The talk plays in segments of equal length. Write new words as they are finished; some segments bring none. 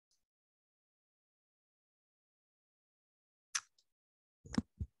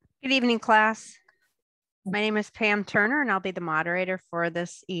Good evening, class. My name is Pam Turner, and I'll be the moderator for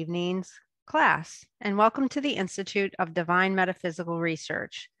this evening's class. And welcome to the Institute of Divine Metaphysical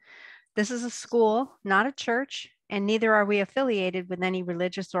Research. This is a school, not a church, and neither are we affiliated with any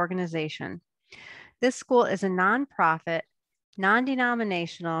religious organization. This school is a nonprofit,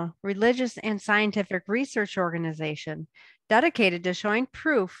 non-denominational, religious, and scientific research organization dedicated to showing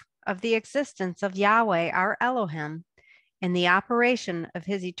proof of the existence of Yahweh, our Elohim, and the operation of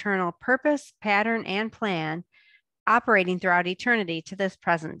his eternal purpose, pattern, and plan operating throughout eternity to this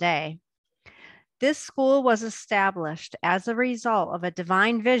present day. This school was established as a result of a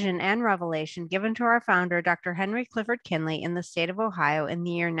divine vision and revelation given to our founder, Dr. Henry Clifford Kinley, in the state of Ohio in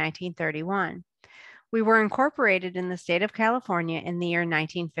the year 1931. We were incorporated in the state of California in the year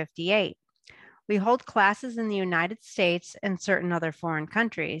 1958. We hold classes in the United States and certain other foreign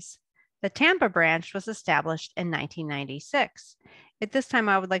countries. The Tampa branch was established in 1996. At this time,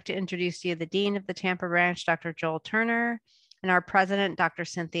 I would like to introduce to you the Dean of the Tampa branch, Dr. Joel Turner, and our President, Dr.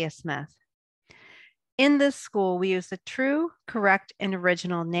 Cynthia Smith. In this school, we use the true, correct, and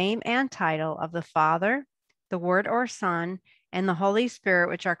original name and title of the Father, the Word or Son, and the Holy Spirit,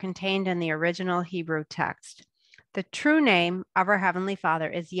 which are contained in the original Hebrew text. The true name of our Heavenly Father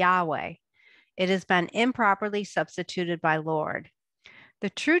is Yahweh. It has been improperly substituted by Lord. The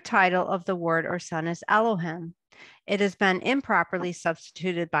true title of the Word or Son is Elohim. It has been improperly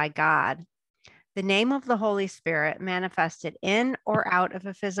substituted by God. The name of the Holy Spirit manifested in or out of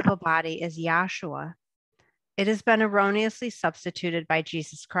a physical body is Yahshua. It has been erroneously substituted by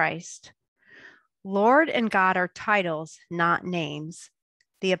Jesus Christ. Lord and God are titles, not names.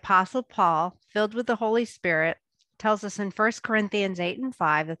 The Apostle Paul, filled with the Holy Spirit, tells us in 1 Corinthians 8 and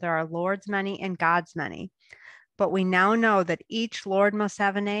 5 that there are Lord's many and God's many. But we now know that each Lord must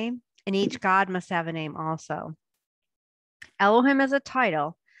have a name and each God must have a name also. Elohim is a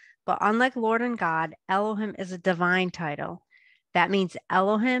title, but unlike Lord and God, Elohim is a divine title. That means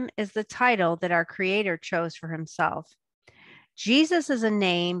Elohim is the title that our Creator chose for himself. Jesus is a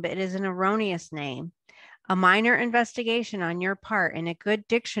name, but it is an erroneous name. A minor investigation on your part in a good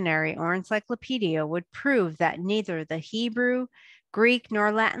dictionary or encyclopedia would prove that neither the Hebrew, Greek,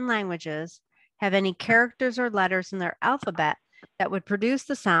 nor Latin languages have any characters or letters in their alphabet that would produce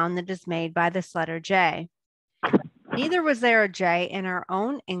the sound that is made by this letter J. Neither was there a J in our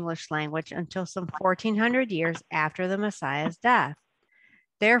own English language until some 1400 years after the Messiah's death.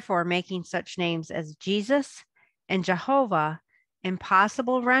 Therefore, making such names as Jesus and Jehovah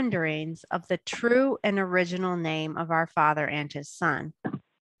impossible renderings of the true and original name of our Father and his Son.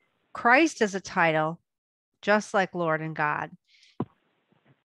 Christ is a title, just like Lord and God.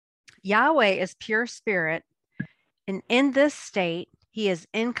 Yahweh is pure spirit, and in this state, he is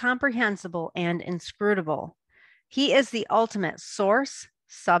incomprehensible and inscrutable. He is the ultimate source,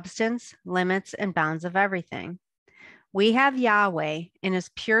 substance, limits, and bounds of everything. We have Yahweh in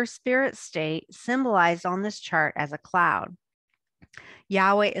his pure spirit state symbolized on this chart as a cloud.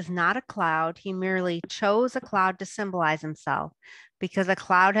 Yahweh is not a cloud. He merely chose a cloud to symbolize himself because a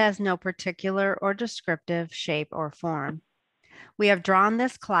cloud has no particular or descriptive shape or form. We have drawn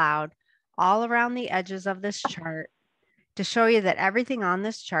this cloud all around the edges of this chart to show you that everything on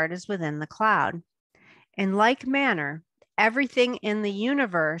this chart is within the cloud. In like manner, everything in the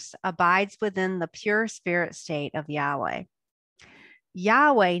universe abides within the pure spirit state of Yahweh.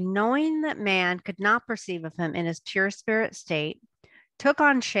 Yahweh, knowing that man could not perceive of him in his pure spirit state, took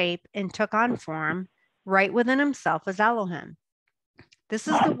on shape and took on form right within himself as Elohim. This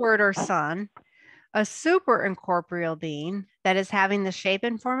is the Word or Son, a super incorporeal being that is having the shape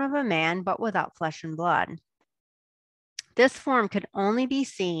and form of a man, but without flesh and blood. This form could only be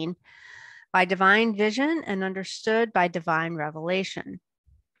seen by divine vision and understood by divine revelation.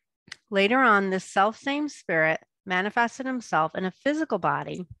 Later on, this self-same spirit manifested himself in a physical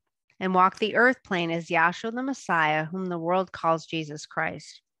body and walked the earth plane as Yahshua the Messiah, whom the world calls Jesus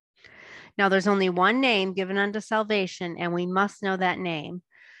Christ. Now, there's only one name given unto salvation, and we must know that name.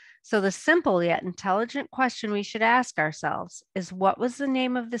 So the simple yet intelligent question we should ask ourselves is, what was the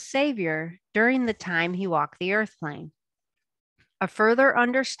name of the Savior during the time he walked the earth plane? A further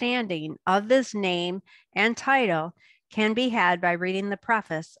understanding of this name and title can be had by reading the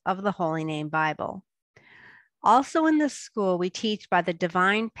preface of the Holy Name Bible. Also in this school, we teach by the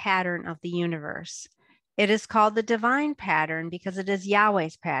divine pattern of the universe. It is called the divine pattern because it is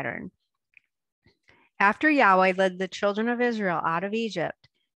Yahweh's pattern. After Yahweh led the children of Israel out of Egypt,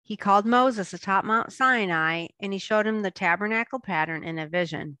 he called Moses atop Mount Sinai, and he showed him the tabernacle pattern in a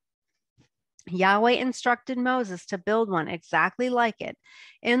vision. Yahweh instructed Moses to build one exactly like it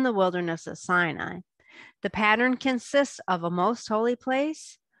in the wilderness of Sinai. The pattern consists of a most holy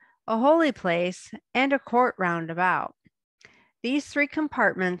place, a holy place, and a court round about. These 3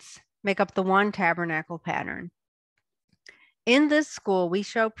 compartments make up the one tabernacle pattern. In this school, we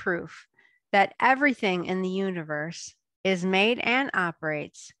show proof that everything in the universe is made and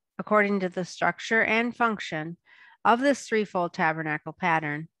operates according to the structure and function of this threefold tabernacle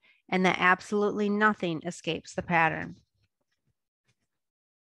pattern, and that absolutely nothing escapes the pattern.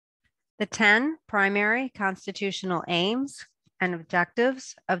 The 10 primary constitutional aims and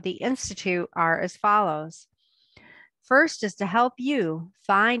objectives of the Institute are as follows. First is to help you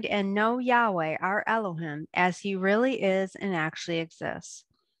find and know Yahweh, our Elohim, as he really is and actually exists.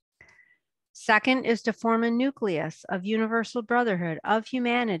 Second is to form a nucleus of universal brotherhood of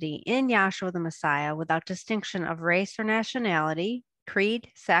humanity in Yahshua the Messiah without distinction of race or nationality, creed,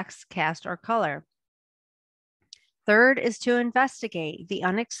 sex, caste, or color. Third is to investigate the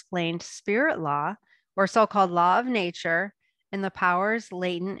unexplained spirit law, or so-called law of nature, and the powers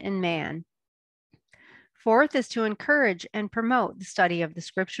latent in man. Fourth is to encourage and promote the study of the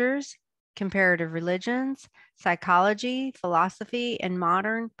scriptures, comparative religions, psychology, philosophy, and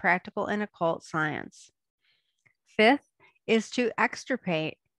modern practical and occult science. Fifth is to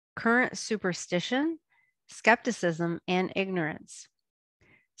extirpate current superstition, skepticism, and ignorance.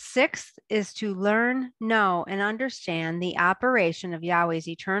 Sixth is to learn, know, and understand the operation of Yahweh's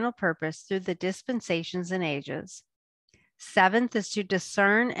eternal purpose through the dispensations and ages. Seventh is to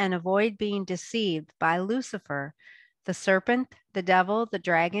discern and avoid being deceived by Lucifer, the serpent, the devil, the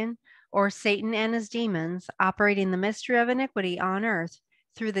dragon, or Satan and his demons operating the mystery of iniquity on earth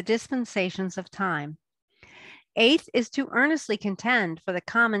through the dispensations of time. Eighth is to earnestly contend for the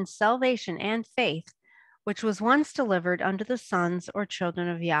common salvation and faith, which was once delivered unto the sons or children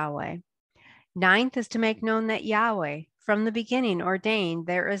of Yahweh. Ninth is to make known that Yahweh, from the beginning, ordained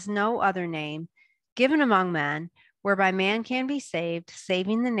there is no other name given among men whereby man can be saved,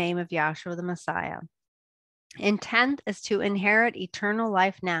 saving the name of Yahshua the Messiah. And 10th is to inherit eternal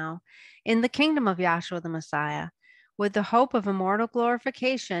life now in the kingdom of Yahshua the Messiah, with the hope of immortal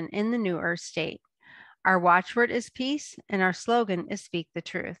glorification in the new earth state. Our watchword is peace, and our slogan is speak the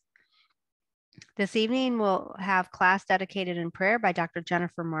truth. This evening, we'll have class dedicated in prayer by Dr.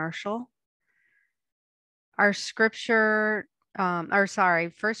 Jennifer Marshall. Our scripture,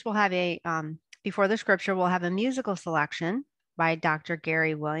 first we'll have before the scripture, we'll have a musical selection by Dr.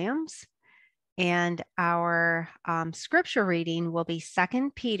 Gary Williams. And our scripture reading will be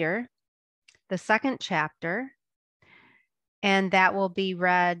 2 Peter, the 2nd chapter, and that will be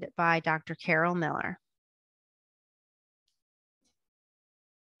read by Dr. Carol Miller.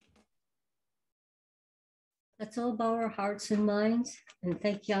 Let's all bow our hearts and minds and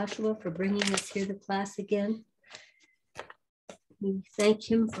thank Yahshua for bringing us here to class again. We thank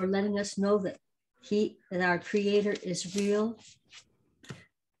him for letting us know that our Creator is real.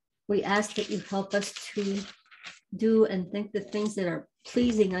 We ask that you help us to do and think the things that are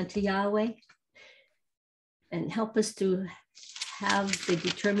pleasing unto Yahweh, and help us to have the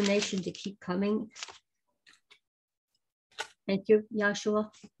determination to keep coming. Thank you, Yahshua.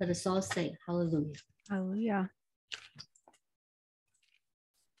 Let us all say hallelujah. Hallelujah.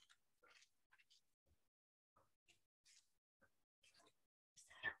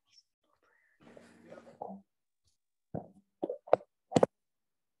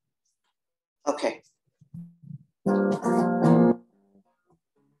 Okay.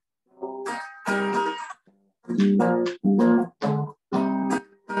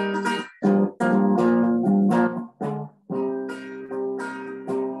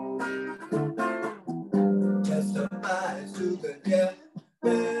 Testifies to the death,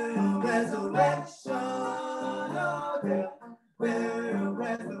 burial, resurrection of death, burial,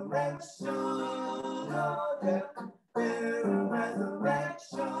 resurrection of death, burial,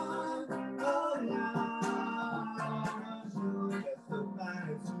 resurrection of Yahshua.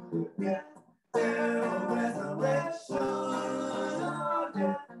 Testifies to the death, burial, resurrection of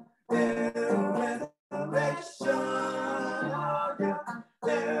death, burial, resurrection of death,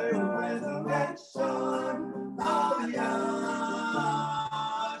 burial, resurrection of Yahshua.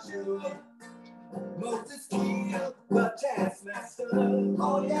 Moses killed the taskmaster,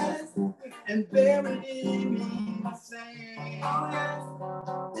 oh yes, and buried him in the sand, oh yes.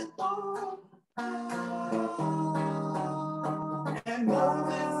 And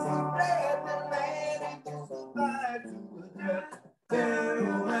Moses fled the land and testified to the death,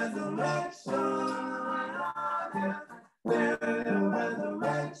 burial, resurrection of death, burial,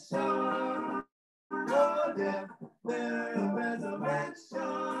 resurrection of death, burial,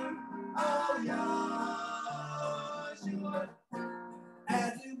 resurrection of Yahshua.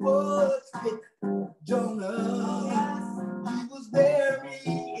 As it was with Jonah, he was buried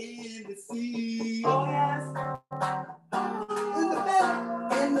in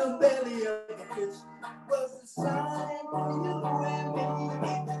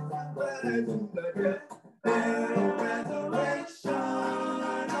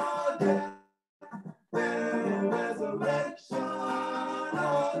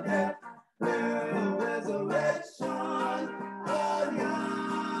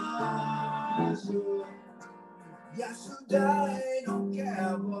Yeshua died on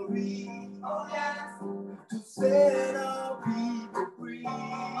Calvary, oh yes, to set our people free,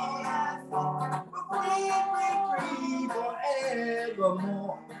 oh yes, free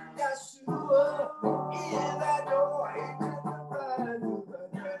forevermore. Yeshua is that door, he testifies to the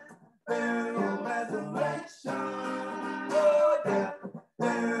death, burial, resurrection, oh death,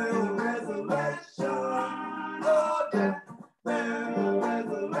 burial, resurrection, oh death, burial,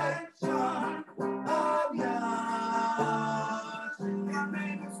 resurrection of Yahshua. His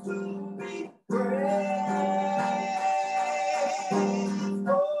name is to be praised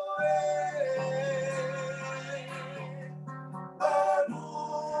forever.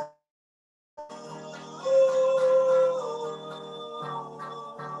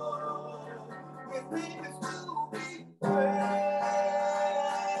 His name is to be praised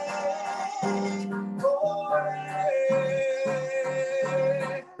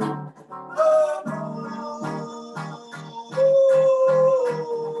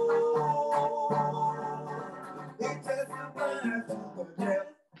He testifies to the death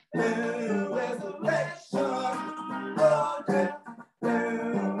and resurrection, oh death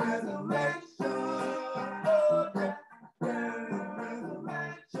and resurrection, oh death and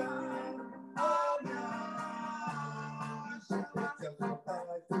resurrection of Yahshua. He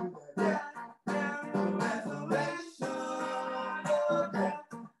testifies to the death and resurrection, oh death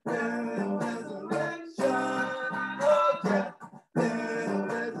and resurrection, oh death and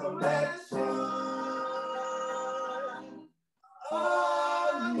resurrection.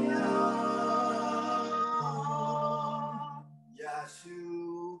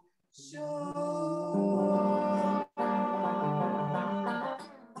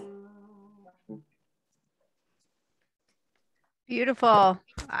 Beautiful.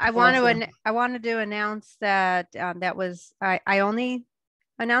 I wanted to announce that I only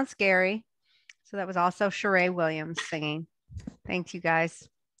announced Gary, so that was also Sheree Williams singing. Thanks, you guys.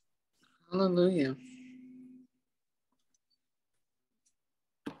 Hallelujah.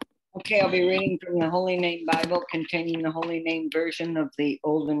 Okay, I'll be reading from the Holy Name Bible containing the Holy Name version of the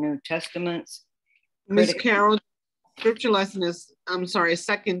Old and New Testaments. Miss Carol, scripture lesson is,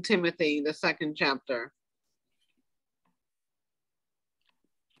 2 Timothy, the 2nd chapter.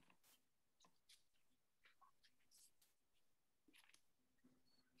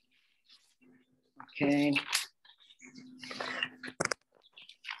 Okay.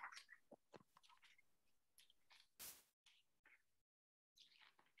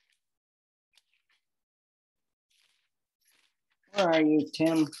 Where are you,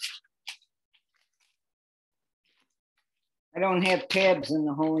 Tim? I don't have tabs in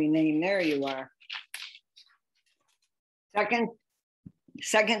the Holy Name. There you are.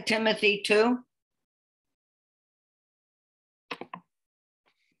 Second Timothy 2.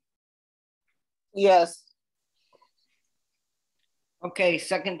 Yes. Okay,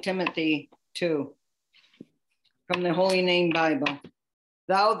 2 Timothy 2 from the Holy Name Bible.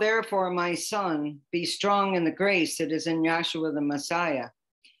 Thou therefore, my son, be strong in the grace that is in Yahshua the Messiah.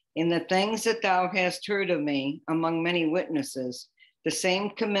 In the things that thou hast heard of me among many witnesses, the same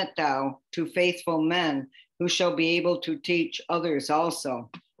commit thou to faithful men who shall be able to teach others also.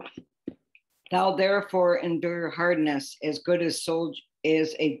 Thou therefore endure hardness as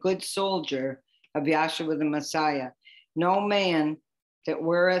a good soldier of Yahshua the Messiah. No man that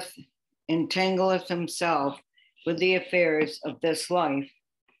entangleth himself with the affairs of this life,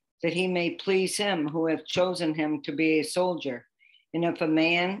 that he may please him who hath chosen him to be a soldier. And if a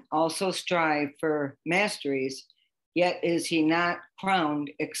man also strive for masteries, yet is he not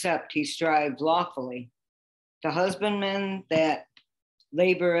crowned, except he strive lawfully. The husbandman that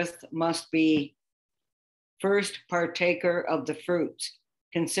laboreth must be first partaker of the fruits.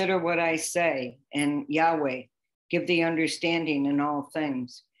 Consider what I say, and Yahweh, give thee understanding in all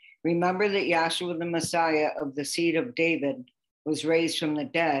things. Remember that Yahshua the Messiah of the seed of David was raised from the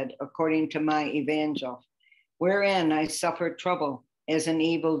dead according to my evangel, wherein I suffered trouble as an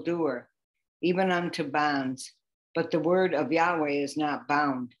evildoer, even unto bonds. But the word of Yahweh is not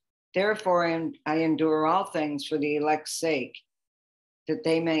bound. Therefore I endure all things for the elect's sake, that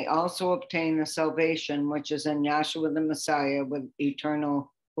they may also obtain the salvation which is in Yahshua the Messiah with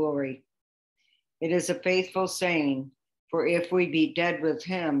eternal glory. It is a faithful saying, for if we be dead with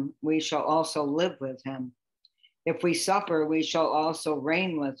him, we shall also live with him. If we suffer, we shall also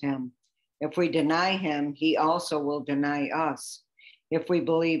reign with him. If we deny him, he also will deny us. If we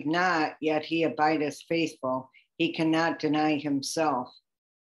believe not, yet he abideth faithful. He cannot deny himself.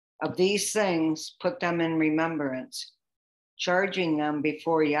 Of these things, put them in remembrance, charging them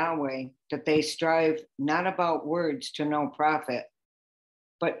before Yahweh that they strive not about words to no profit,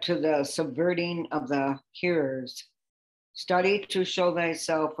 but to the subverting of the hearers. Study to show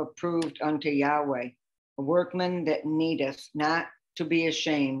thyself approved unto Yahweh, a workman that needeth not to be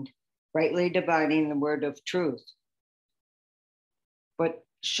ashamed, rightly dividing the word of truth. But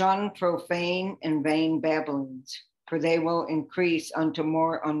shun profane and vain babblings, for they will increase unto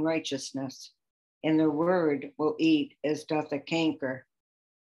more unrighteousness, and their word will eat as doth a canker,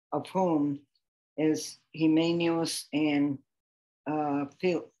 of whom is Hymenaeus and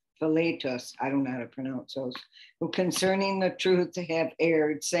Philetus, I don't know how to pronounce those, who concerning the truth have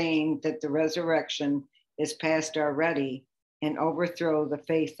erred, saying that the resurrection is past already, and overthrow the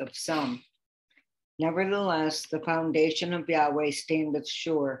faith of some. Nevertheless, the foundation of Yahweh standeth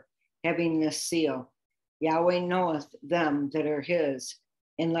sure, having this seal. Yahweh knoweth them that are his,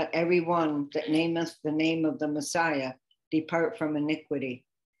 and let every one that nameth the name of the Messiah depart from iniquity.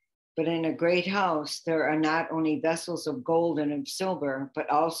 But in a great house there are not only vessels of gold and of silver, but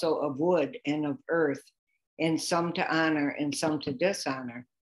also of wood and of earth, and some to honor and some to dishonor.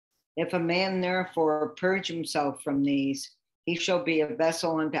 If a man therefore purge himself from these, he shall be a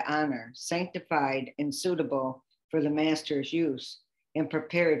vessel unto honor, sanctified and suitable for the master's use, and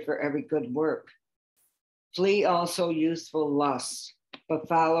prepared for every good work. Flee also youthful lusts, but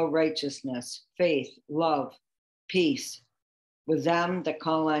follow righteousness, faith, love, peace, with them that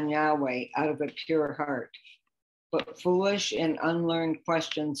call on Yahweh out of a pure heart. But foolish and unlearned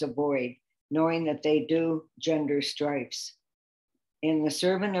questions avoid, knowing that they do gender strifes. And the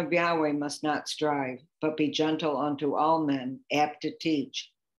servant of Yahweh must not strive, but be gentle unto all men, apt to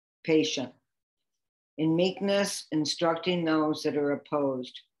teach, patient. In meekness, instructing those that are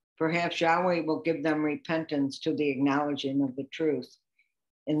opposed. Perhaps Yahweh will give them repentance to the acknowledging of the truth,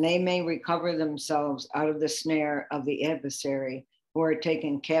 and they may recover themselves out of the snare of the adversary, who are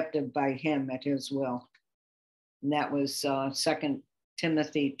taken captive by him at his will. And that was 2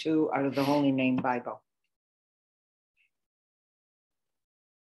 Timothy 2 out of the Holy Name Bible.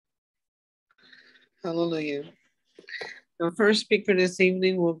 Hallelujah. The first speaker this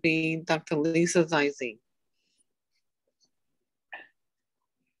evening will be Dr. Lisa Zeise.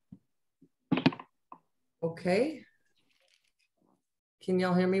 Okay. Can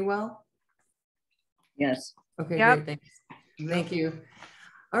y'all hear me well? Yes. Okay, Yep. great, thanks. Thank you.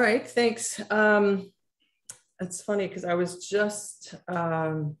 All right, thanks. It's funny because I was just,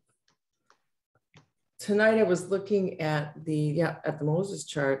 tonight I was looking at the Moses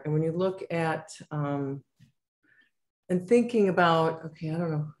chart, and when you look at, and thinking about, okay, I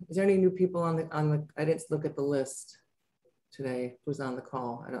don't know, is there any new people on the, I didn't look at the list today, who's on the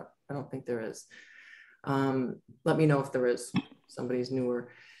call? I don't think there is. Let me know if there is, somebody's newer.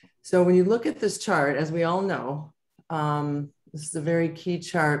 So when you look at this chart, as we all know, this is a very key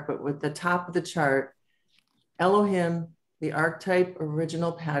chart, but with the top of the chart, Elohim, the archetype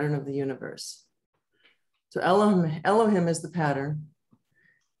original pattern of the universe. So Elohim is the pattern.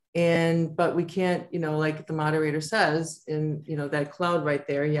 But we can't, like the moderator says, in, that cloud right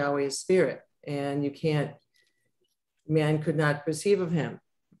there, Yahweh is spirit, and man could not perceive of him,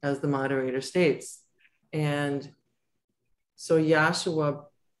 as the moderator states. And so Yahweh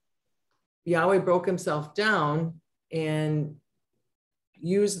broke himself down and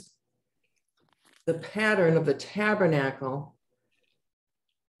used the pattern of the tabernacle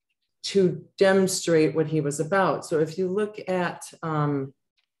to demonstrate what he was about. So if you look at,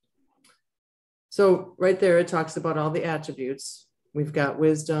 so right there, it talks about all the attributes. We've got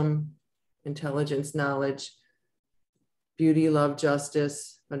wisdom, intelligence, knowledge, beauty, love,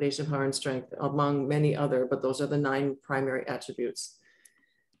 justice, foundation, power, and strength, among many other, but those are the 9 primary attributes.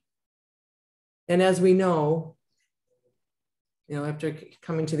 And as we know, after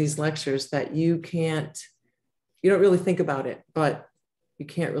coming to these lectures, that you don't really think about it, but you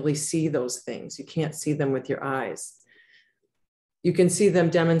can't really see those things. You can't see them with your eyes. You can see them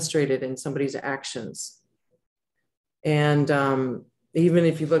demonstrated in somebody's actions. And even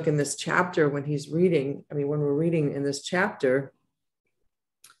if you look in this chapter, when he's reading, when we're reading in this chapter,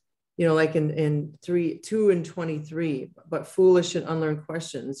 like in 2 and 23, but foolish and unlearned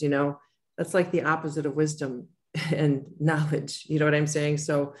questions, that's like the opposite of wisdom and knowledge. You know what I'm saying?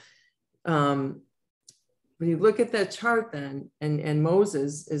 So when you look at that chart then, and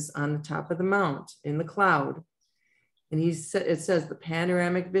Moses is on the top of the mount in the cloud, and it says the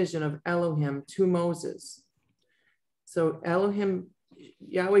panoramic vision of Elohim to Moses. So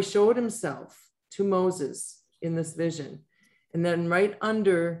Yahweh showed himself to Moses in this vision. And then right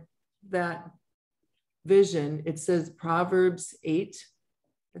under that vision, it says Proverbs 8.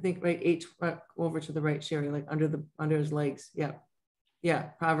 I think right 8 over to the right, Sherry, like under his legs. Yeah. Yeah.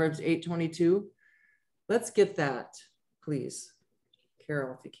 Proverbs 8:22. Let's get that, please.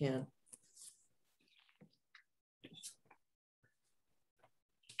 Carol, if you can.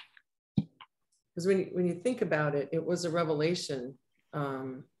 Because when you think about it, it was a revelation.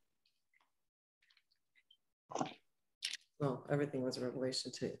 Well, everything was a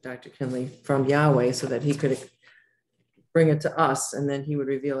revelation to Dr. Kinley from Yahweh so that he could bring it to us and then he would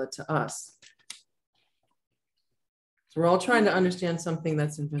reveal it to us. So we're all trying to understand something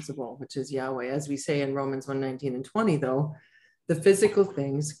that's invisible, which is Yahweh. As we say in Romans 1:19 and 20, though, the physical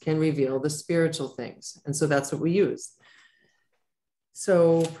things can reveal the spiritual things. And so that's what we use.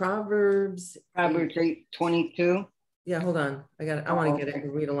 So Proverbs 8:22. Yeah, hold on. I want to get it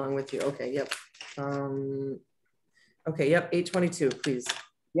and read along with you. Okay, yep. Okay, yep, 8:22, please.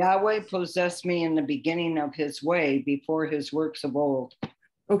 Yahweh possessed me in the beginning of his way before his works of old.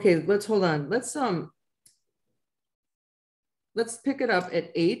 Okay, let's hold on. Let's pick it up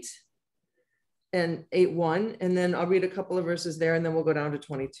at 8 and 8:1, and then I'll read a couple of verses there, and then we'll go down to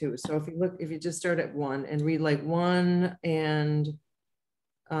 22. So if you just start at 1 and read like 1 and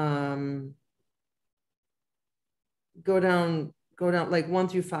go down like 1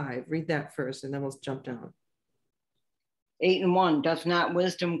 through 5. Read that first, and then we'll jump down. 8:1. Doth not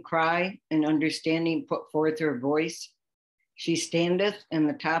wisdom cry, and understanding put forth her voice? She standeth in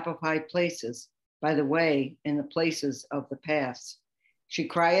the top of high places, by the way, in the places of the paths. She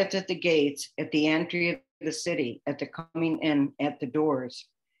crieth at the gates, at the entry of the city, at the coming in, at the doors.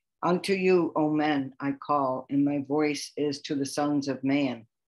 Unto you, O men, I call, and my voice is to the sons of man.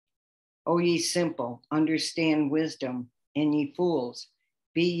 O ye simple, understand wisdom, and ye fools,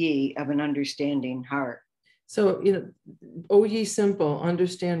 be ye of an understanding heart. So, O ye simple,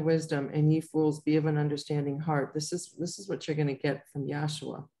 understand wisdom, and ye fools, be of an understanding heart. This is what you're going to get from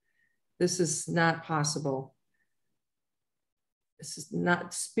Yahshua. This is not possible. This is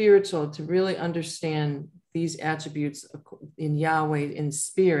not spiritual to really understand these attributes in Yahweh in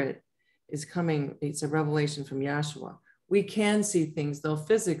spirit is coming. It's a revelation from Yahshua. We can see things though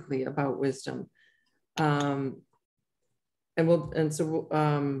physically about wisdom.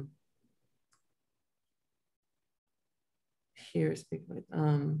 Here, speak with,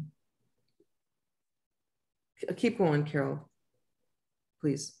 keep going, Carol,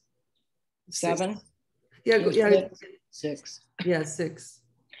 please. 7? Yeah. 6. Yeah, 6.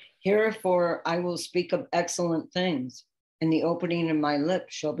 Herefore I will speak of excellent things, and the opening of my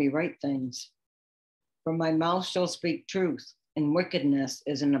lips shall be right things. For my mouth shall speak truth, and wickedness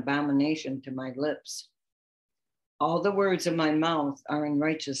is an abomination to my lips. All the words of my mouth are in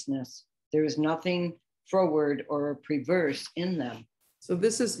righteousness. There is nothing froward or perverse in them. So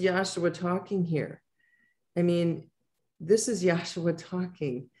this is Yahshua talking here. I mean, this is Yahshua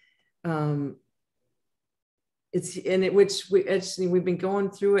talking. We've been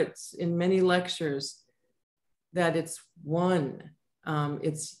going through it in many lectures that it's one,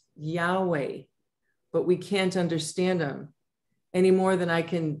 it's Yahweh, but we can't understand him any more than I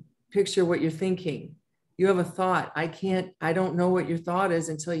can picture what you're thinking. You have a thought. I don't know what your thought is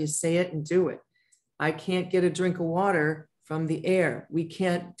until you say it and do it. I can't get a drink of water from the air. We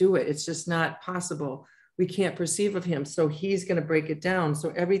can't do it. It's just not possible. We can't perceive of him. So he's going to break it down.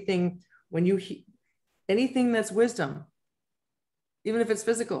 So everything, anything that's wisdom, even if it's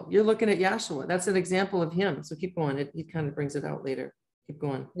physical, you're looking at Yahshua. That's an example of him. So keep going. He kind of brings it out later. Keep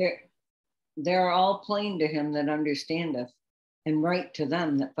going. They are all plain to him that understandeth, and right to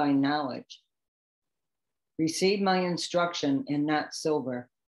them that find knowledge. Receive my instruction and not silver,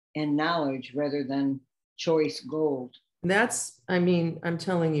 and knowledge rather than choice gold. I'm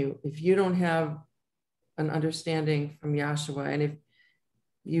telling you, if you don't have an understanding from Yahshua, and if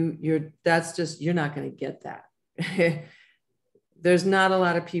you're not going to get that. There's not a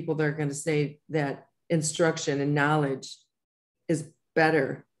lot of people that are going to say that instruction and knowledge is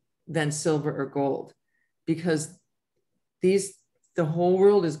better than silver or gold, because the whole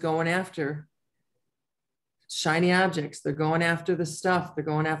world is going after shiny objects. They're going after the stuff. They're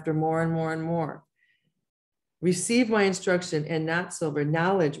going after more and more and more. Receive my instruction and not silver,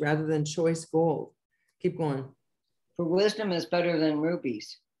 knowledge rather than choice gold. Keep going. For wisdom is better than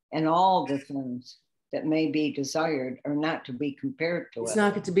rubies, and all the things that may be desired are not to be compared to it. It's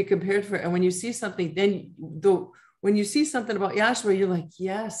not to be compared for it. And when you see something, when you see something about Yahshua, you're like,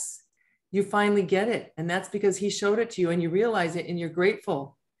 yes, you finally get it. And that's because he showed it to you and you realize it and you're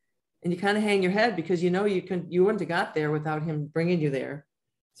grateful. And you kind of hang your head because you wouldn't have got there without him bringing you there.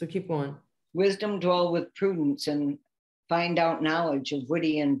 So keep going. Wisdom dwell with prudence and find out knowledge of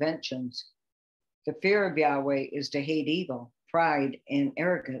witty inventions. The fear of Yahweh is to hate evil, pride, and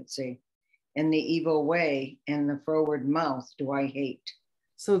arrogancy. And the evil way and the froward mouth do I hate.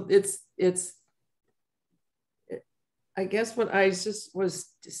 So I guess what I was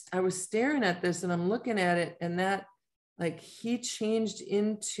staring at this and I'm looking at it, and that like he changed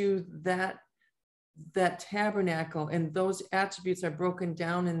into that tabernacle, and those attributes are broken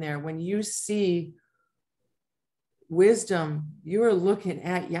down in there. When you see wisdom, you are looking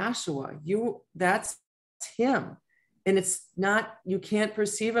at Yahshua. That's him. And it's not, you can't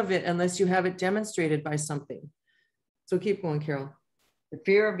perceive of it unless you have it demonstrated by something. So keep going, Carol. The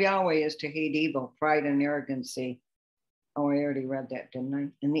fear of Yahweh is to hate evil, pride, and arrogancy. Oh, I already read that, didn't I?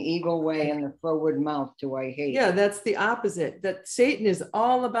 And the evil way and the froward mouth do I hate. Yeah, that's the opposite. That Satan is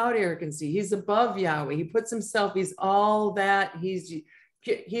all about arrogancy. He's above Yahweh. He puts himself, he's all that. He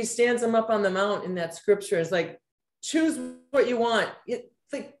stands him up on the mount in that scripture. It's like, choose what you want.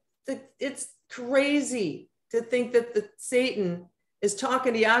 It's crazy to think that Satan is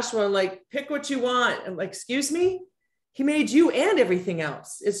talking to Yahshua like, pick what you want. I'm like, excuse me? He made you and everything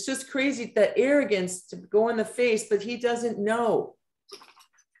else. It's just crazy, that arrogance to go in the face, but he doesn't know.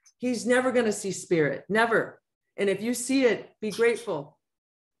 He's never going to see spirit, never. And if you see it, be grateful,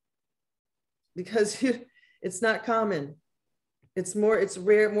 because it's not common. It's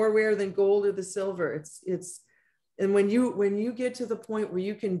rare, more rare than gold or the silver. And when you get to the point where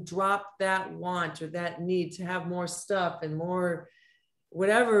you can drop that want or that need to have more stuff and more,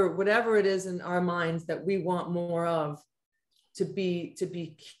 whatever it is in our minds that we want more of, to be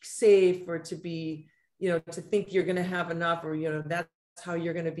safe, or to be, to think you're going to have enough, or, that's how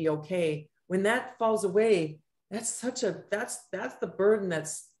you're going to be okay. When that falls away, that's the burden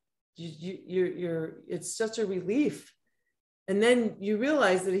that's it's such a relief. And then you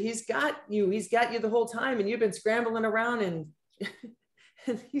realize that he's got you the whole time, and you've been scrambling around, and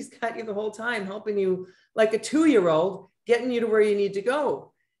he's got you the whole time, helping you like a 2-year-old, getting you to where you need to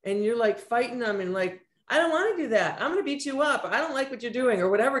go. And you're like fighting them and like, I don't want to do that. I'm going to beat you up. I don't like what you're doing, or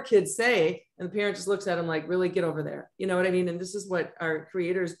whatever kids say. And the parent just looks at them like, really, get over there. You know what I mean? And this is what our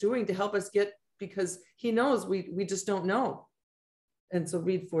Creator is doing to help us get, because he knows we just don't know. And so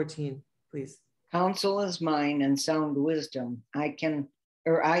read 14, please. Counsel is mine and sound wisdom. I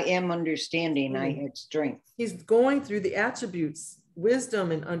am understanding. I had strength. He's going through the attributes,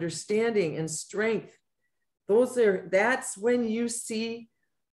 wisdom and understanding and strength. That's when you see,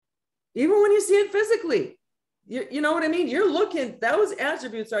 even when you see it physically, you know what I mean? You're looking, those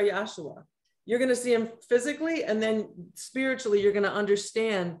attributes are Yahshua. You're going to see him physically, and then spiritually, you're going to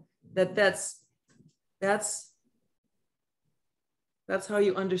understand that's how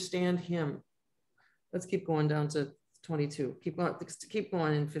you understand him. Let's keep going down to 22. Keep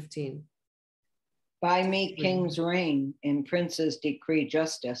going in 15. By me kings reign and princes decree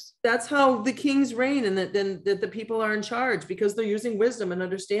justice. That's how the kings reign, and that the people are in charge, because they're using wisdom and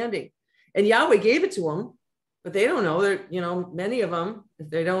understanding. And Yahweh gave it to them, but they don't know. They're, many of them, if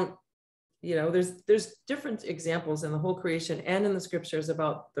they don't, there's different examples in the whole creation and in the scriptures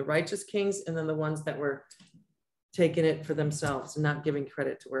about the righteous kings, and then the ones that were taking it for themselves and not giving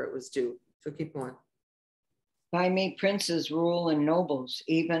credit to where it was due. So keep going. By me princes rule and nobles,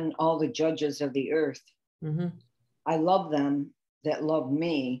 even all the judges of the earth. Mm-hmm. I love them that love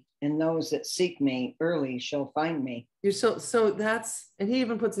me, and those that seek me early shall find me. So that's, and he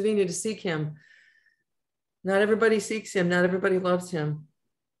even puts it in you to seek him. Not everybody seeks him. Not everybody loves him.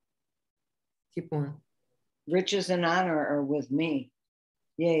 Keep going. Riches and honor are with me.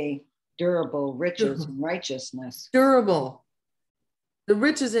 Yea, durable riches and righteousness. Durable. The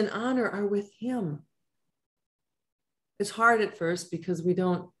riches and honor are with him. It's hard at first because we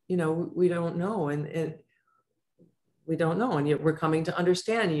don't know, and we don't know. And yet we're coming to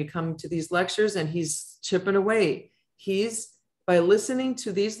understand. And you come to these lectures and he's chipping away. By listening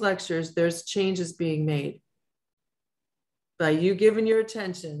to these lectures, there's changes being made. By you giving your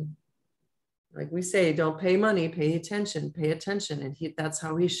attention, like we say, don't pay money, pay attention. And that's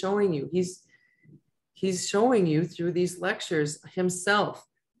how he's showing you. He's showing you through these lectures himself.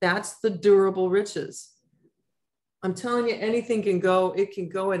 That's the durable riches. I'm telling you, anything can go. It can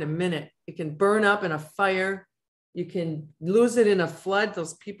go in a minute. It can burn up in a fire. You can lose it in a flood.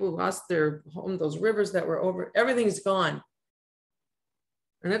 Those people lost their home, those rivers that were over, everything's gone.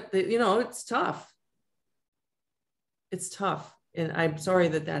 And it's tough. It's tough. And I'm sorry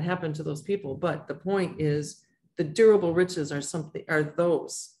that happened to those people. But the point is, the durable riches are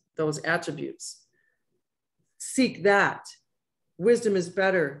those attributes. Seek that. Wisdom is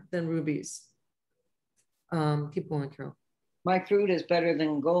better than rubies. Keep going, Carol. My fruit is better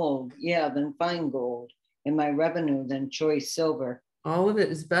than gold, than fine gold. and my revenue than choice silver. All of it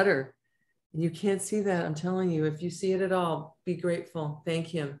is better. And you can't see that. I'm telling you, if you see it at all, be grateful. Thank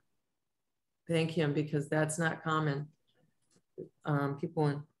him. Thank him, because that's not common. Keep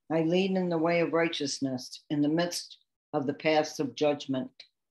going. I lead in the way of righteousness in the midst of the paths of judgment,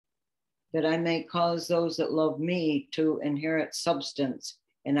 that I may cause those that love me to inherit substance,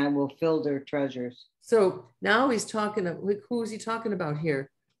 and I will fill their treasures. So now he's talking, who is he talking about here?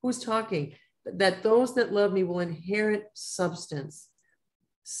 Who's talking? That those that love me will inherit substance.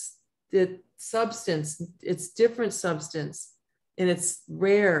 The substance, it's different substance, and it's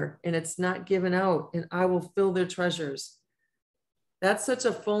rare, and it's not given out, and I will fill their treasures. That's such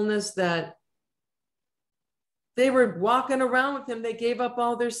a fullness that they were walking around with him. They gave up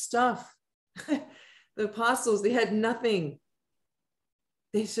all their stuff. The apostles, they had nothing.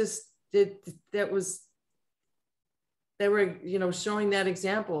 They just did, they were, showing that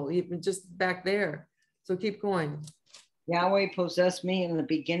example, even just back there. So keep going. Yahweh possessed me in the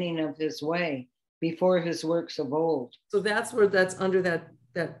beginning of his way, before his works of old. So that's where that's under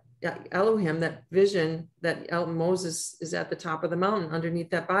that Elohim, that vision that Moses is at the top of the mountain. Underneath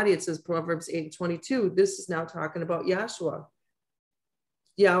that body, it says Proverbs 8:22. This is now talking about Yahshua.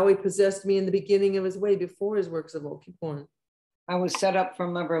 Yahweh possessed me in the beginning of his way, before his works of old. Keep going. I was set up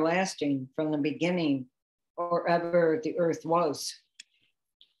from everlasting, from the beginning, or ever the earth was.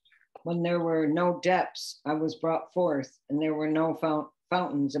 When there were no depths, I was brought forth, and there were no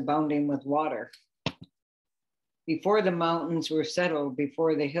fountains abounding with water. Before the mountains were settled,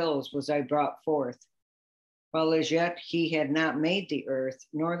 before the hills was I brought forth. While as yet he had not made the earth,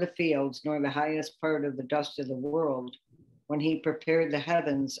 nor the fields, nor the highest part of the dust of the world. When he prepared the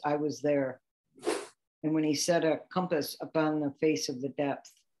heavens, I was there. And when he set a compass upon the face of the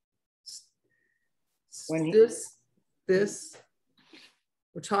depth. When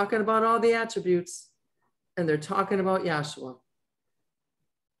we're talking about all the attributes, and they're talking about Yahshua.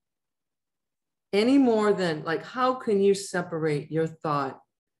 Any more than, like, how can you separate your thought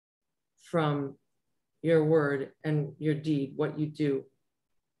from your word and your deed, what you do?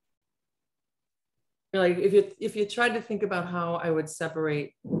 Like, if you tried to think about how I would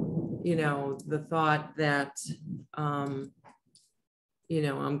separate, the thought that, I'm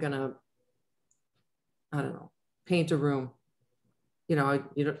gonna, I don't know, paint a room.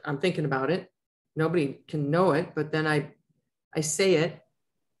 I'm thinking about it. Nobody can know it, but then I say it.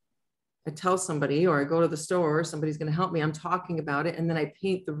 I tell somebody, or I go to the store, somebody's going to help me. I'm talking about it, and then I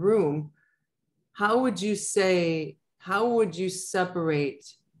paint the room. How would you separate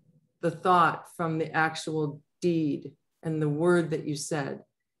the thought from the actual deed and the word that you said?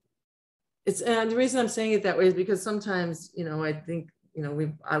 And the reason I'm saying it that way is because sometimes, I think,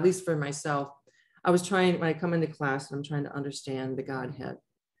 at least for myself, I was trying, when I come into class, I'm trying to understand the Godhead.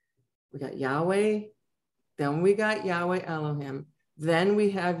 We got Yahweh, then we got Yahweh Elohim, then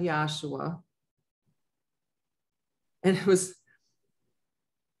we have Yahshua. And it was,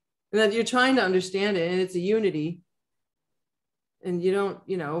 that you're trying to understand it, and it's a unity. And you don't,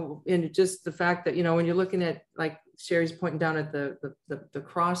 and just the fact that, when you're looking at, like Sherry's pointing down at the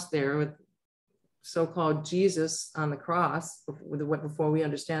cross there with so-called Jesus on the cross, before we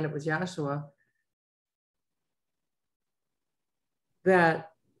understand it was Yahshua, that,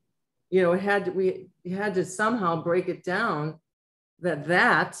 we had to somehow break it down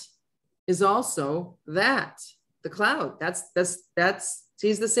that is also that, the cloud. That's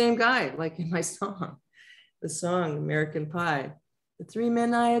he's the same guy, like in my song, the song American Pie. The three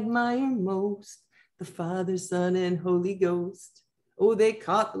men I admire most, the Father, Son, and Holy Ghost. Oh, they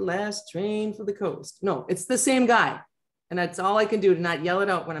caught the last train for the coast. No, it's the same guy. And that's all I can do, to not yell it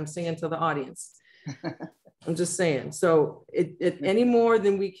out when I'm singing to the audience. I'm just saying. So any more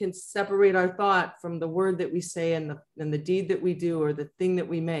than we can separate our thought from the word that we say and the deed that we do, or the thing that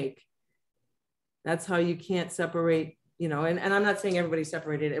we make. That's how you can't separate, and I'm not saying everybody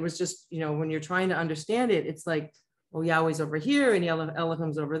separated. It was just, when you're trying to understand it, it's like, well, Yahweh's over here and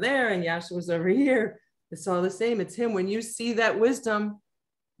Elohim's over there and Yahshua's over here. It's all the same. It's him. When you see that wisdom,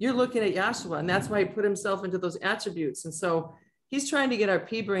 you're looking at Yahshua, and that's why he put himself into those attributes. And so he's trying to get our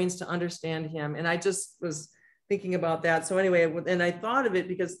pea brains to understand him. And I just was thinking about that. So anyway, and I thought of it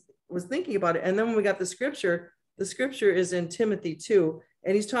because I was thinking about it. And then when we got the scripture is in Timothy 2,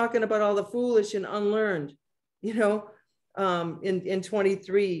 and he's talking about all the foolish and unlearned, in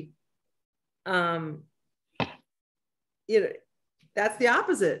 23. That's the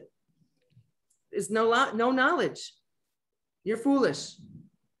opposite. Is no knowledge. You're foolish.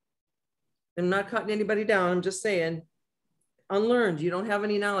 I'm not cutting anybody down. I'm just saying, unlearned. You don't have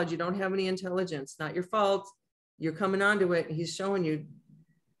any knowledge. You don't have any intelligence. Not your fault. You're coming onto it, and he's showing you.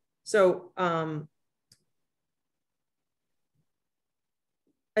 So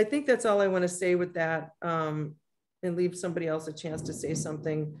I think that's all I want to say with that, and leave somebody else a chance to say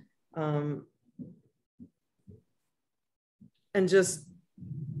something. And just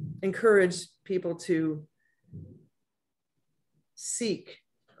encourage people to seek,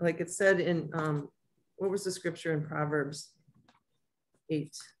 like it said in, what was the scripture in Proverbs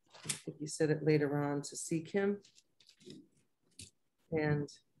 8? I think you said it later on, to seek him. And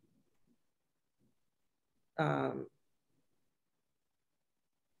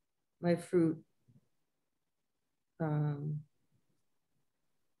my fruit, I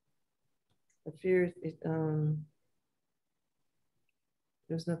fear it,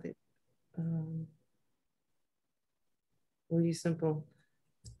 there's nothing, will you simple,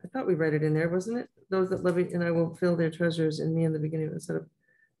 I thought we read it in there, wasn't it? Those that love me and I will fill their treasures in me in the beginning instead of,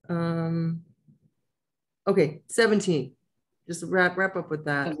 okay, 17. Just wrap up with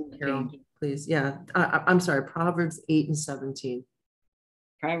that, 17. Carol, please. Yeah, I'm sorry, Proverbs 8 and 17.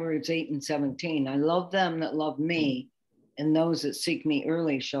 Proverbs 8 and 17. I love them that love me, and those that seek me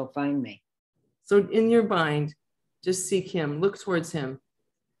early shall find me. So in your mind, just seek him, look towards him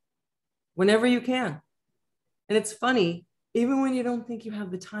whenever you can. And it's funny, even when you don't think you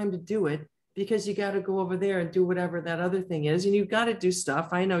have the time to do it, because you got to go over there and do whatever that other thing is, and you've got to do stuff.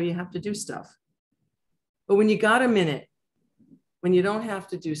 I know you have to do stuff. But when you got a minute, when you don't have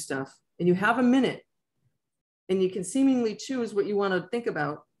to do stuff, and you have a minute, and you can seemingly choose what you want to think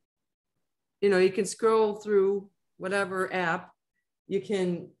about, you know, you can scroll through whatever app, you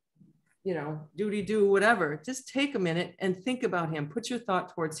can, you know, do whatever. Just take a minute and think about him. Put your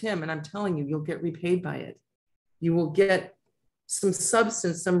thought towards him, and I'm telling you, you'll get repaid by it. You will get some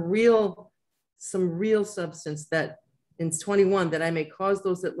substance, some real substance, that in 21, that I may cause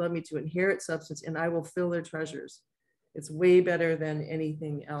those that love me to inherit substance, and I will fill their treasures. It's way better than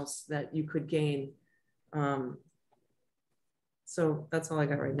anything else that you could gain. So that's all I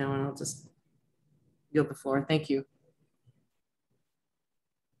got right now, and I'll just yield the floor. Thank you.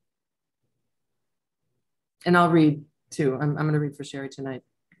 And I'll read too. I'm going to read for Sherry tonight,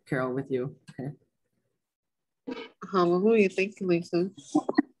 Carol, with you. Okay. Hallelujah. Thank you, Lisa.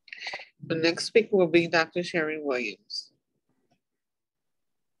 The next speaker will be Dr. Sherry Williams.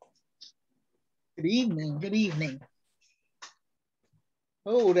 Good evening. Good evening.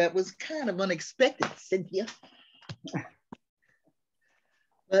 Oh, that was kind of unexpected, Cynthia.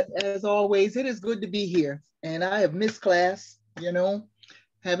 But as always, it is good to be here. And I have missed class, you know,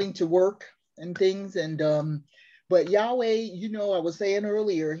 having to work and things. And but Yahweh, you know, I was saying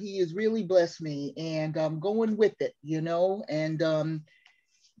earlier, he has really blessed me, and I'm going with it, you know. And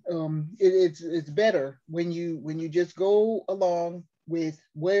it's better when you just go along with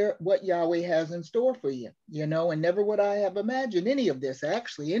what Yahweh has in store for you, you know. And never would I have imagined any of this,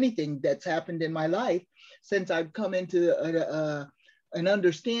 actually, anything that's happened in my life since I've come into an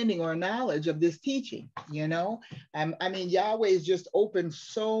understanding or knowledge of this teaching, you know. I mean, Yahweh's just opened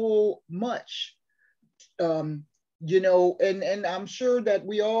so much, you know, and I'm sure that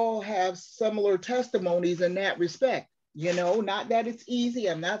we all have similar testimonies in that respect. You know, not that it's easy.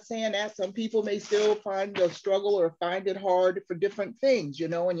 I'm not saying that. Some people may still find the struggle or find it hard for different things, you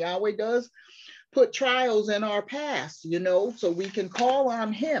know, and Yahweh does put trials in our past, you know, so we can call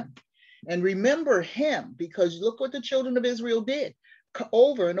on him and remember him, because look what the children of Israel did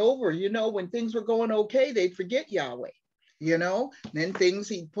over and over. You know, when things were going okay, they'd forget Yahweh, you know, then things,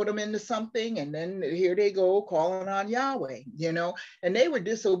 he'd put them into something, and then here they go calling on Yahweh, you know, and they were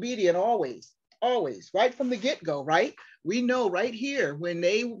disobedient always, right from the get-go, right? We know right here when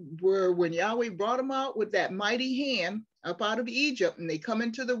Yahweh brought them out with that mighty hand up out of Egypt, and they come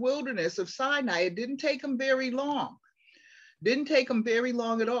into the wilderness of Sinai, it didn't take them very long. Didn't take them very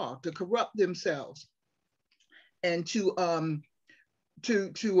long at all to corrupt themselves and to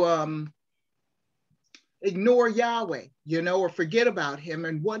ignore Yahweh, you know, or forget about him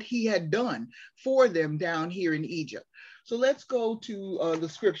and what he had done for them down here in Egypt. So let's go to the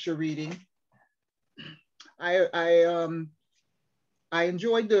scripture reading. I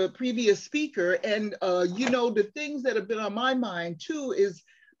enjoyed the previous speaker, and you know, the things that have been on my mind too is,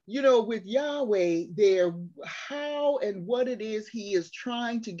 you know, with Yahweh there, how and what it is he is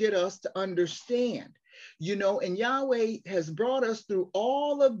trying to get us to understand, you know. And Yahweh has brought us through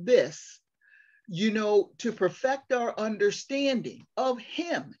all of this, you know, to perfect our understanding of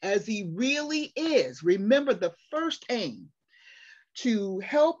him as he really is. Remember, the first aim, to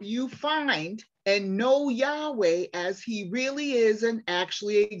help you find and know Yahweh as he really is and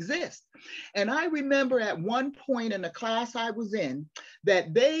actually exists. And I remember at one point in a class I was in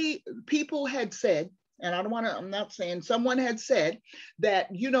that people had said, and I'm not saying, someone had said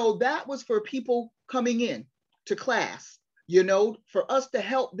that, you know, that was for people coming in to class, you know, for us to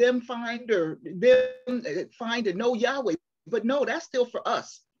help them find and know Yahweh. But no, that's still for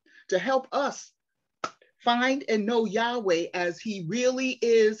us to help us find and know Yahweh as he really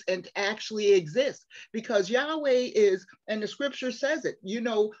is and actually exists. Because Yahweh is, and the scripture says it, you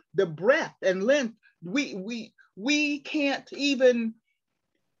know, the breadth and length, we can't even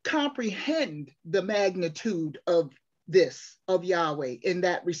comprehend the magnitude of this, of Yahweh in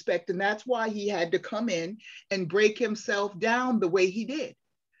that respect. And that's why he had to come in and break himself down the way he did.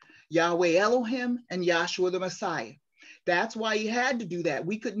 Yahweh Elohim and Yahshua the Messiah. That's why he had to do that.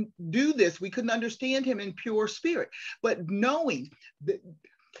 We couldn't do this. We couldn't understand him in pure spirit. But knowing that,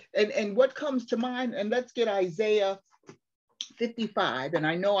 and what comes to mind, and let's get Isaiah 55. And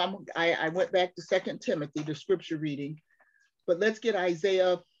I know I went back to 2 Timothy, the scripture reading, but let's get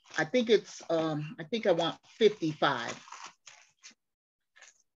Isaiah, I think I want 55.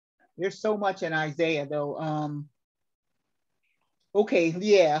 There's so much in Isaiah though. Okay,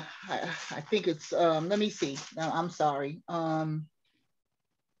 yeah, I think it's, let me see. No, I'm sorry.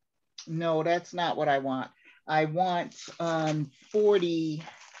 No, that's not what I want. I want 40.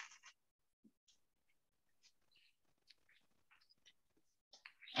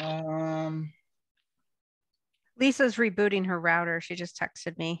 Lisa's rebooting her router. She just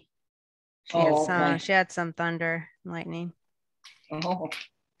texted me. Okay. She had some thunder and lightning. Oh,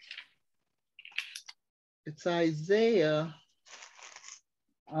 It's Isaiah.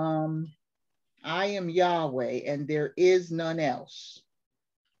 I am Yahweh and there is none else.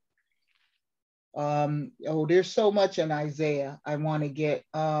 Oh, there's so much in Isaiah I want to get.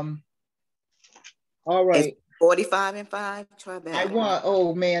 All right. 45 and 5. Try that.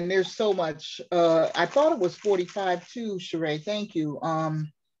 Oh man, there's so much. I thought it was 45 too, Sheree. Thank you.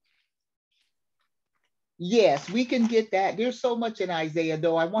 Yes, we can get that. There's so much in Isaiah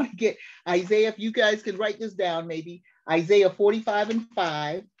though. I want to get Isaiah, if you guys can write this down, maybe Isaiah 45 and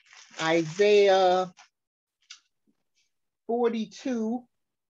 5, Isaiah 42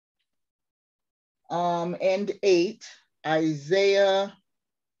 and 8, Isaiah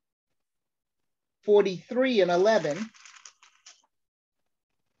 43 and 11,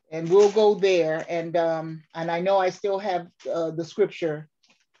 and we'll go there. And I know I still have the scripture.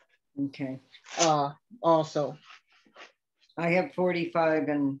 okay. Also. I have 45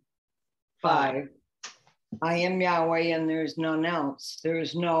 and 5. I am Yahweh and there is none else. There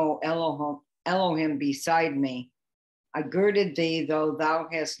is no Elohim beside me. I girded thee, though thou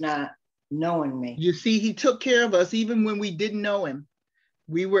hast not known me. You see, he took care of us even when we didn't know him.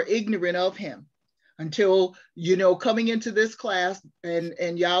 We were ignorant of him until, you know, coming into this class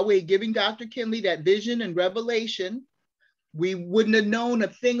and Yahweh giving Dr. Kinley that vision and revelation. We wouldn't have known a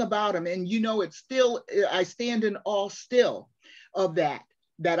thing about him. And, you know, it's still, I stand in awe still of that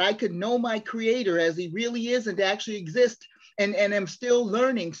I could know my creator as he really is and actually exist. And I'm still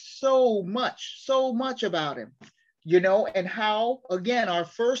learning so much about him, you know, and how, again, our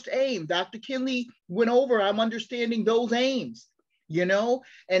first aim, Dr. Kinley went over, I'm understanding those aims, you know,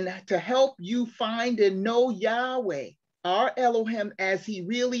 and to help you find and know Yahweh, our Elohim as he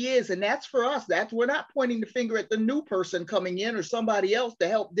really is. And that's for us. We're not pointing the finger at the new person coming in or somebody else to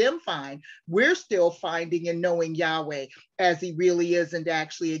help them find. We're still finding and knowing Yahweh as he really is and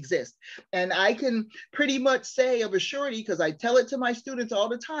actually exists. And I can pretty much say of a surety, because I tell it to my students all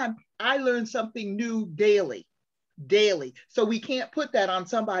the time, I learn something new daily. So we can't put that on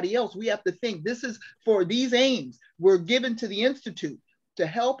somebody else. We have to think this is for these aims were given to the Institute to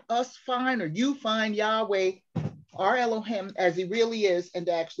help us find, or you find, Yahweh, our Elohim as he really is and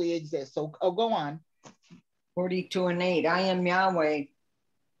actually exists. So I'll go on. 42 and 8. I am Yahweh.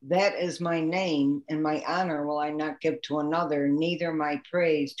 That is my name, and my honor will I not give to another, neither my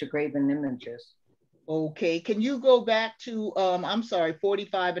praise to graven images. Okay, can you go back to, I'm sorry,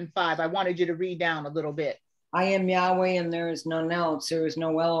 45 and 5. I wanted you to read down a little bit. I am Yahweh, and there is none else. There is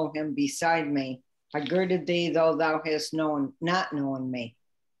no Elohim beside me. I girded thee, though thou hast not known me,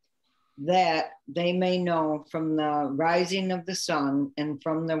 that they may know from the rising of the sun and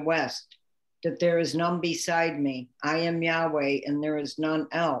from the west that there is none beside me. I am Yahweh, and there is none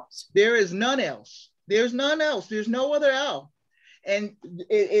else. There is none else. There's none else. There's no other El. And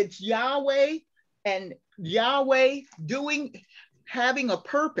it's Yahweh, and Yahweh having a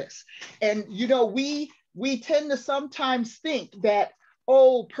purpose. And, you know, we tend to sometimes think that,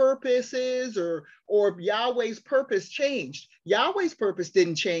 oh, purposes or Yahweh's purpose changed. Yahweh's purpose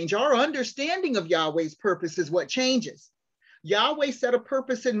didn't change. Our understanding of Yahweh's purpose is what changes. Yahweh set a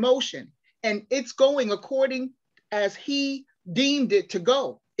purpose in motion, and it's going according as he deemed it to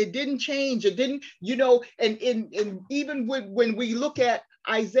go. It didn't change. It didn't, you know, and even when we look at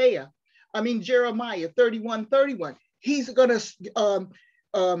Jeremiah 31:31, he's gonna,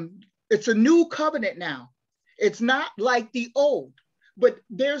 it's a new covenant now. It's not like the old, but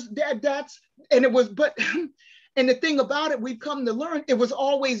there's that's, and it was, but, and the thing about it, we've come to learn, it was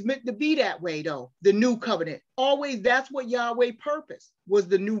always meant to be that way though, the new covenant. Always, that's what Yahweh purpose was,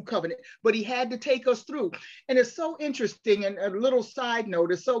 the new covenant, but he had to take us through. And it's so interesting, and a little side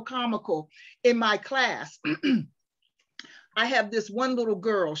note, it's so comical. In my class, I have this one little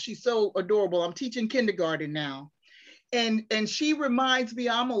girl, she's so adorable. I'm teaching kindergarten now. And she reminds me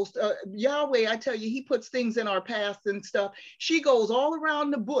almost, Yahweh, I tell you, he puts things in our past and stuff. She goes all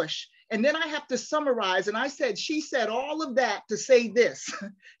around the bush. And then I have to summarize. And I said, she said all of that to say this.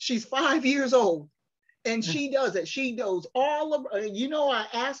 She's 5 years old. And she does it. She knows all of, I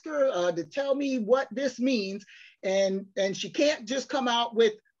asked her to tell me what this means. And she can't just come out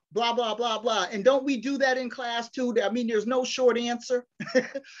with blah, blah, blah, blah. And don't we do that in class too? I mean, there's no short answer.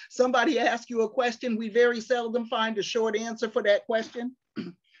 Somebody asks you a question, we very seldom find a short answer for that question.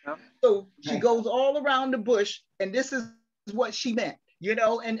 So she goes all around the bush, and this is what she meant,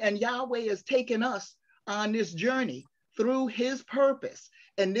 and Yahweh has taken us on this journey through his purpose.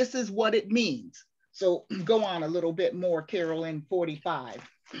 And this is what it means. So go on a little bit more, Carol, in 45.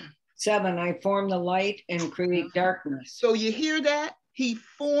 7, I form the light and create darkness. So you hear that? He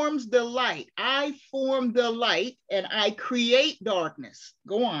forms the light. I form the light and I create darkness.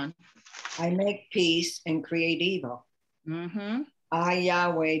 Go on. I make peace and create evil. Mm-hmm. I,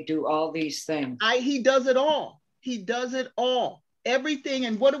 Yahweh, do all these things. He does it all. He does it all. Everything.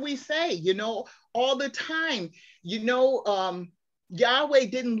 And what do we say? All the time, Yahweh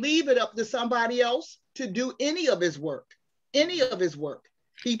didn't leave it up to somebody else to do any of his work.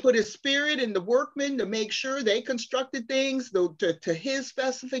 He put his spirit in the workmen to make sure they constructed things to his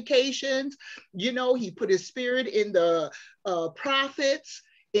specifications. He put his spirit in the prophets,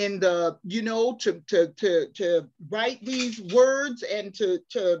 in the, to write these words and to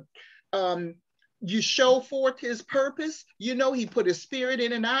you show forth his purpose. He put his spirit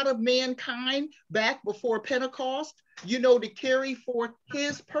in and out of mankind back before Pentecost, to carry forth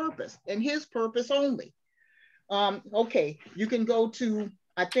his purpose and his purpose only. Okay, you can go to,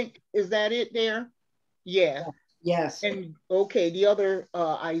 I think, is that it there? Yeah. Yes. And okay, the other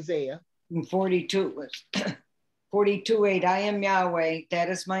Isaiah. 42 42:8, I am Yahweh, that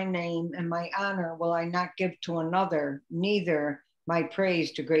is my name, and my honor will I not give to another, neither my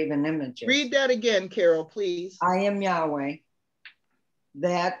praise to graven images. Read that again, Carol, please. I am Yahweh,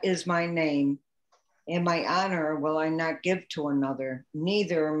 that is my name, and my honor will I not give to another,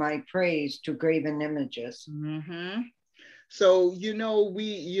 neither my praise to graven images. Mm-hmm. So,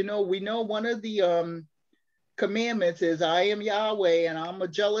 we know one of the commandments is I am Yahweh and I'm a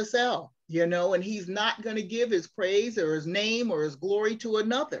jealous El, and he's not going to give his praise or his name or his glory to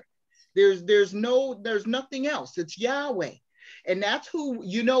another. There's nothing else. It's Yahweh. And that's who,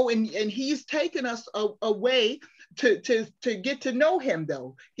 and he's taken us away to get to know him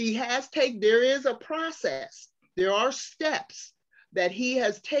though. There is a process. There are steps that he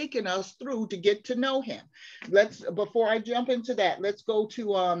has taken us through to get to know him. Before I jump into that, let's go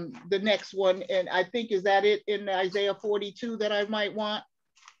to the next one. And I think, is that it in Isaiah 42 that I might want?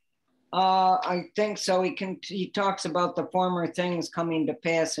 I think so. He talks about the former things coming to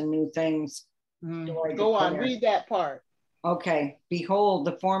pass and new things. Go on, read that part. Okay. Behold,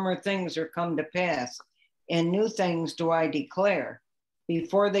 the former things are come to pass, and new things do I declare.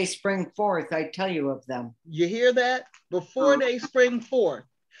 Before they spring forth, I tell you of them. You hear that? Before they spring forth.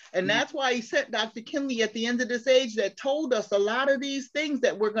 And that's why he sent Dr. Kinley at the end of this age that told us a lot of these things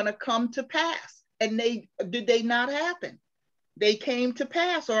that were going to come to pass. And did they not happen? They came to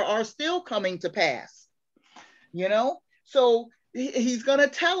pass or are still coming to pass. So he's going to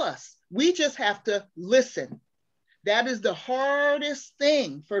tell us. We just have to listen. That is the hardest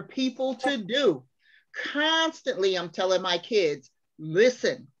thing for people to do. Constantly, I'm telling my kids,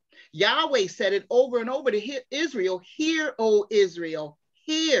 listen. Yahweh said it over and over to Israel. Hear, O Israel,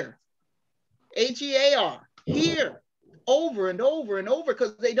 hear. H-E-A-R, hear. Over and over and over,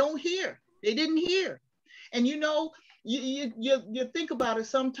 because they don't hear. They didn't hear. And you think about it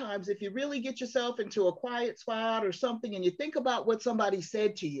sometimes, if you really get yourself into a quiet spot or something and you think about what somebody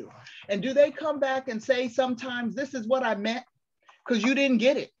said to you, and do they come back and say sometimes, this is what I meant? Because you didn't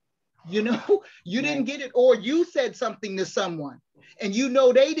get it. You didn't get it, or you said something to someone and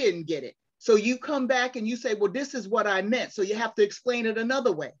they didn't get it. So you come back and you say, well, this is what I meant. So you have to explain it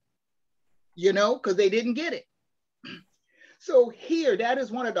another way, because they didn't get it. So here, that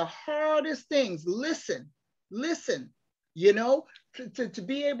is one of the hardest things. Listen, to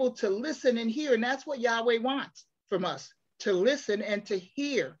be able to listen and hear. And that's what Yahweh wants from us, to listen and to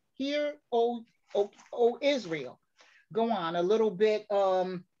hear. Hear, O Israel. go on a little bit.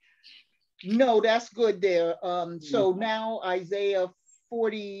 No, that's good there. So now Isaiah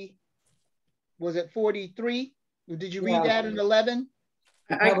 40, was it 43? Did you read that in 11?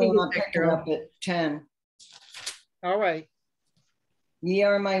 I probably want to pick it up at 10. All right. Ye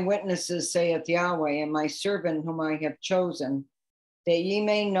are my witnesses, saith Yahweh, and my servant whom I have chosen, that ye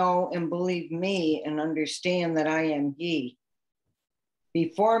may know and believe me and understand that I am he.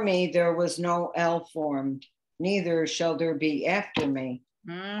 Before me there was no El formed, neither shall there be after me.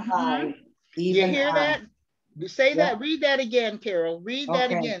 Mm-hmm. I, you hear that? Say that, read that again, Carol. Read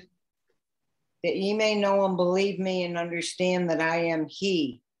that Okay. again. That ye may know and believe me and understand that I am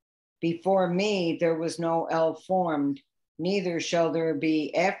he. Before me there was no El formed, neither shall there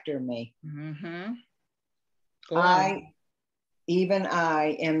be after me. Mm-hmm. Even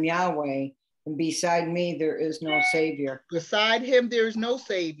I am Yahweh, and beside me there is no Savior. Beside him there is no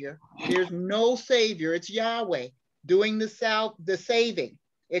Savior. There's no Savior. It's Yahweh doing the saving.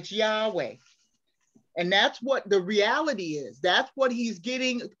 It's Yahweh. And that's what the reality is. That's what he's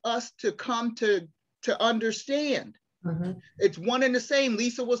getting us to come to understand. Mm-hmm. It's one and the same.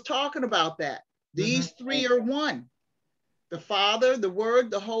 Lisa was talking about that. These three are one. The Father, the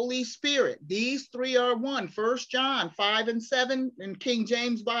Word, the Holy Spirit. These three are one. 1 John 5 and 7 in King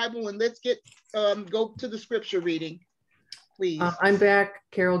James Bible. And let's get go to the scripture reading, please. I'm back.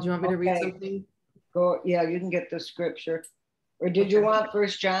 Carol, do you want me to read something? Go. Yeah, you can get the scripture. Or did you want 1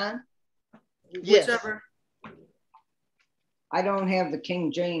 John? Yes. Whichever. I don't have the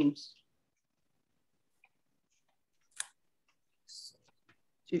King James.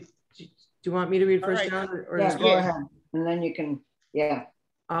 Do you want me to read 1 John? Or yeah, go ahead. And then you can,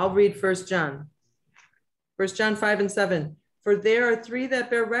 I'll read 1 John. 1 John 5 and 7. For there are three that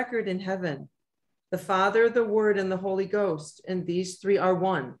bear record in heaven, the Father, the Word, and the Holy Ghost, and these three are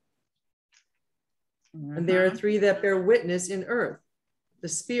one. Mm-hmm. And there are three that bear witness in earth, the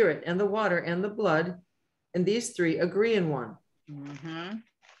Spirit and the water and the blood, and these three agree in one. Mm-hmm.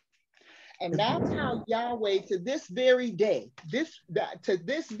 And that's how Yahweh to this very day, this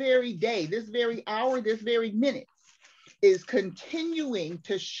very hour, this very minute, is continuing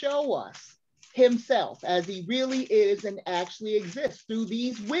to show us himself as he really is and actually exists through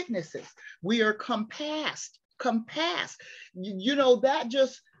these witnesses. We are compassed. You know, that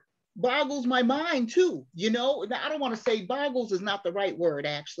just boggles my mind too. You know, I don't want to say boggles is not the right word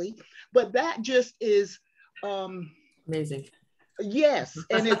actually, but that just is amazing. Yes,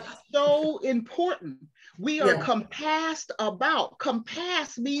 and it's so important. We are compassed about.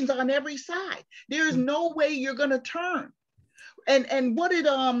 Compass means on every side. There is no way you're going to turn. And what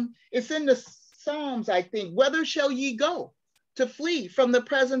it's in the Psalms, I think. Whither shall ye go to flee from the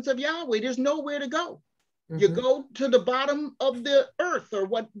presence of Yahweh? There's nowhere to go. Mm-hmm. You go to the bottom of the earth or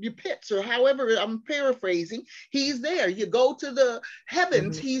what your pits or however, I'm paraphrasing. He's there. You go to the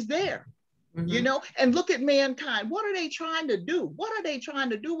heavens. Mm-hmm. He's there. Mm-hmm. You know, and look at mankind. What are they trying to do? What are they trying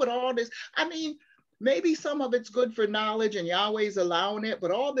to do with all this? I mean, maybe some of it's good for knowledge and Yahweh's allowing it,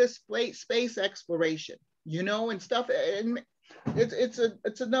 but all this space exploration, you know, and stuff, and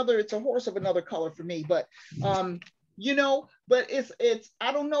it's a horse of another color for me, but you know, but it's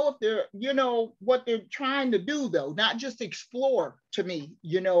I don't know if they're, you know, what they're trying to do though, not just explore to me,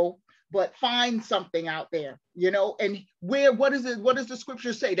 you know, but find something out there, you know, and what does the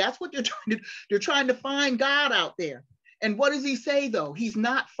scripture say? That's what they're trying to find God out there. And what does he say though? He's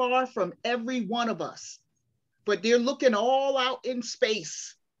not far from every one of us, but they're looking all out in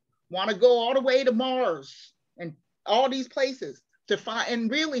space, want to go all the way to Mars and all these places to find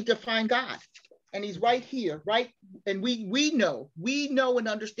God. And he's right here, right? And we know and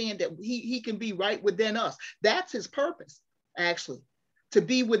understand that he can be right within us. That's his purpose, actually, to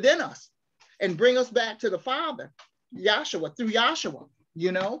be within us and bring us back to the Father, Yahshua, through Yahshua,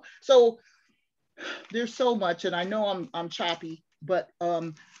 you know? So there's so much, and I know I'm choppy, but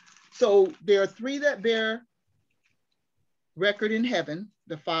so there are three that bear record in heaven,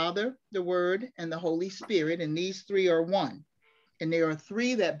 the Father, the Word, and the Holy Spirit, and these three are one. And there are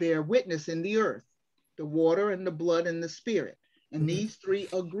three that bear witness in the earth, the water and the blood and the Spirit. And these three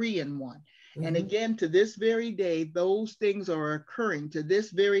agree in one. And again, to this very day, those things are occurring. To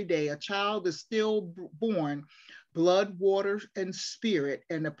this very day, a child is still born, blood, water, and spirit,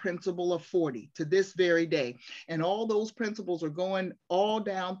 and the principle of 40 to this very day. And all those principles are going all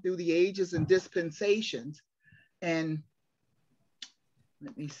down through the ages and dispensations. And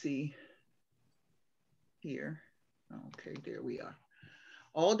let me see here. Okay, there we are.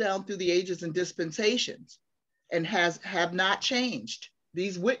 All down through the ages and dispensations, and have not changed.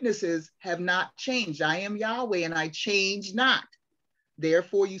 These witnesses have not changed. I am Yahweh and I change not.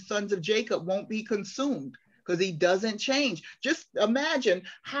 Therefore, you sons of Jacob won't be consumed, because he doesn't change. Just imagine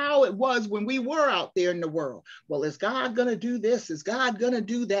how it was when we were out there in the world. Well, is God going to do this? Is God going to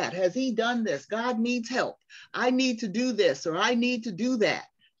do that? Has he done this? God needs help. I need to do this, or I need to do that.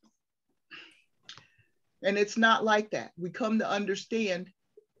 And it's not like that. We come to understand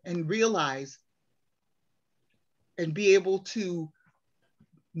and realize and be able to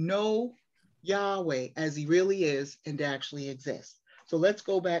know Yahweh as he really is and actually exists. So let's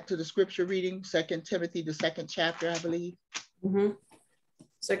go back to the scripture reading, 2 Timothy, the 2nd chapter, I believe. 2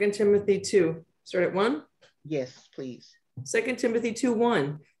 Timothy 2, start at 1? Yes, please. 2 Timothy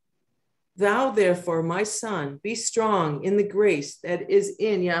 2:1. Thou therefore, my son, be strong in the grace that is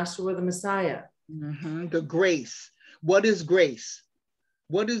in Yahshua the Messiah. The grace. What is grace?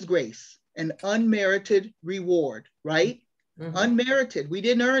 What is grace? An unmerited reward, right? Unmerited. We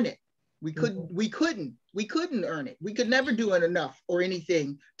didn't earn it. We couldn't earn it. We could never do it enough or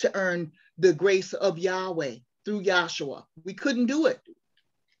anything to earn the grace of Yahweh through Yahshua. We couldn't do it.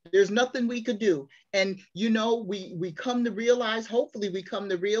 There's nothing we could do. And, you know, we come to realize, hopefully we come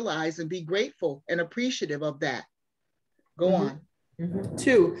to realize and be grateful and appreciative of that. Go on.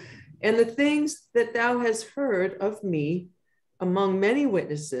 2, and the things that thou hast heard of me among many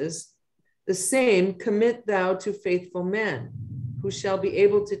witnesses, the same commit thou to faithful men, who shall be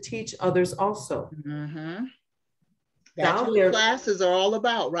able to teach others also. That's what classes are all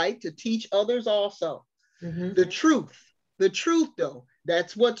about, right? To teach others also. The truth though,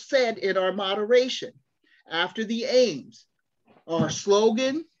 that's what's said in our moderation. After the aims, our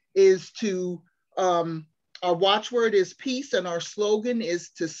slogan is to, our watchword is peace, and our slogan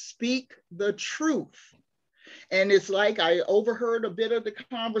is to speak the truth. And it's like I overheard a bit of the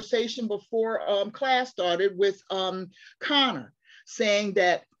conversation before class started with Connor, saying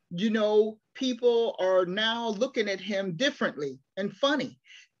that, you know, people are now looking at him differently and funny.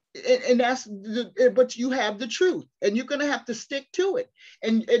 And that's, but you have the truth and you're going to have to stick to it.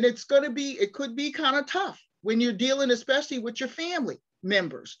 And it's going to be, it could be kind of tough when you're dealing, especially with your family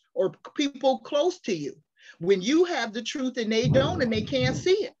members or people close to you. When you have the truth and they don't, and they can't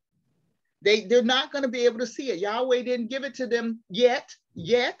see it. They're not going to be able to see it. Yahweh didn't give it to them yet,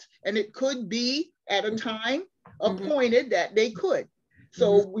 and it could be at a time appointed that they could.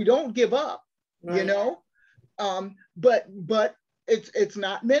 So we don't give up, you know, but it's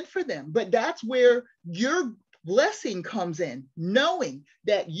not meant for them. But that's where your blessing comes in, knowing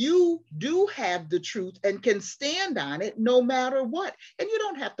that you do have the truth and can stand on it no matter what. And you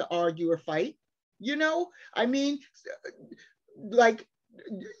don't have to argue or fight, you know, I mean, like,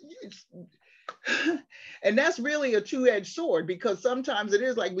 and that's really a two-edged sword, because sometimes it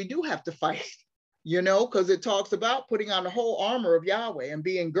is like we do have to fight, you know, because it talks about putting on the whole armor of Yahweh and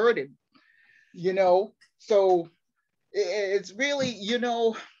being girded, you know. So it's really, you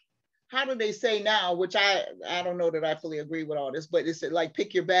know, how do they say now, which I don't know that I fully agree with all this, but it's like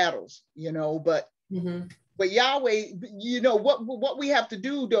pick your battles, you know. But but Yahweh, you know, what we have to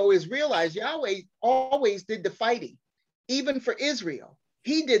do though is realize Yahweh always did the fighting, even for Israel.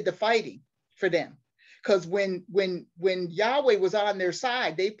 He did the fighting for them, because when Yahweh was on their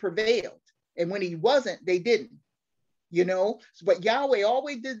side, they prevailed, and when he wasn't, they didn't, you know. But Yahweh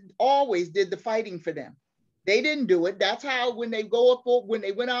always did the fighting for them. They didn't do it. That's how when they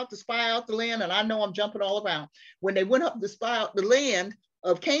went out to spy out the land, and I know I'm jumping all around, when they went up to spy out the land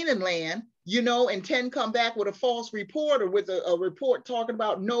of Canaan land, you know, and 10 come back with a false report, or with a report talking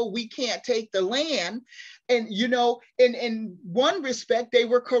about, no, we can't take the land. And, you know, in one respect, they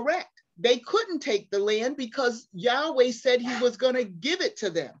were correct. They couldn't take the land because Yahweh said he was going to give it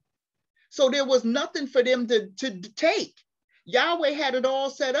to them. So there was nothing for them to take. Yahweh had it all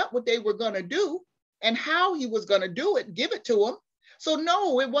set up what they were going to do and how he was going to do it, give it to them. So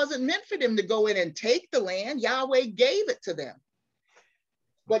no, it wasn't meant for them to go in and take the land. Yahweh gave it to them.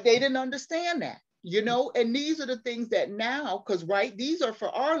 But they didn't understand that, you know, and these are the things that now, because, right, these are for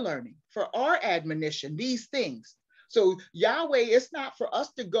our learning, for our admonition, these things. So Yahweh, it's not for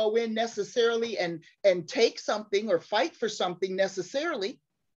us to go in necessarily and take something or fight for something necessarily,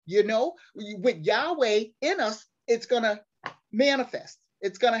 you know. With Yahweh in us, it's going to manifest.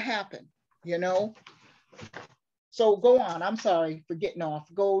 It's going to happen, you know. So go on. I'm sorry for getting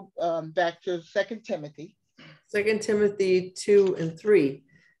off. Go back to 2 Timothy. 2 Timothy 2 and 3.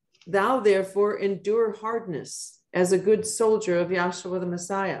 Thou therefore endure hardness as a good soldier of Yahshua the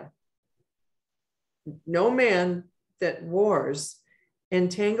Messiah. No man that wars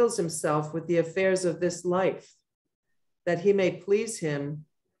entangles himself with the affairs of this life, that he may please him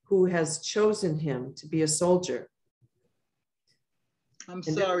who has chosen him to be a soldier. I'm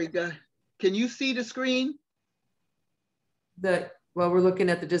sorry, guys. Can you see the screen? Well, we're looking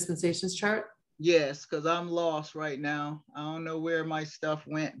at the dispensations chart. Yes, because I'm lost right now. I don't know where my stuff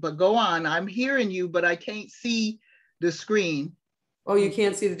went, but go on. I'm hearing you, but I can't see the screen. Oh, you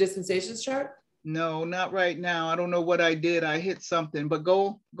can't see the dispensations chart? No, not right now. I don't know what I did. I hit something, but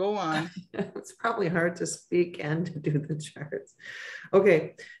go on. It's probably hard to speak and to do the charts.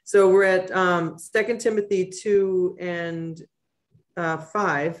 Okay, so we're at 2 Timothy 2 and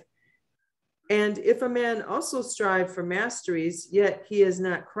 5. And if a man also strive for masteries, yet he is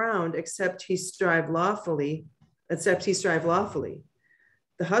not crowned, except he strive lawfully. The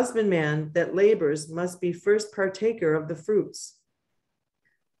husbandman that labors must be first partaker of the fruits.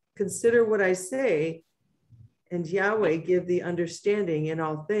 Consider what I say, and Yahweh give thee understanding in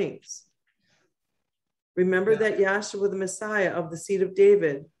all things. Remember that Yahshua the Messiah of the seed of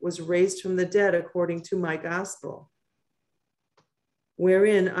David was raised from the dead according to my gospel,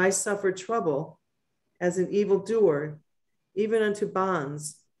 wherein I suffered trouble as an evildoer, even unto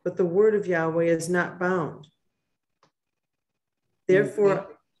bonds, but the word of Yahweh is not bound. Therefore,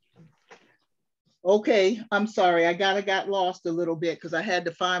 okay, I'm sorry. I got lost a little bit because I had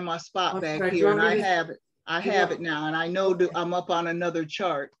to find my spot back here, and I have it. I have it now, and I know that I'm up on another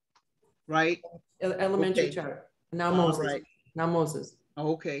chart, right? Elementary chart. Now Moses. Right. Now Moses.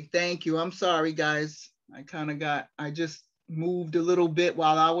 Okay, thank you. I'm sorry, guys. I just moved a little bit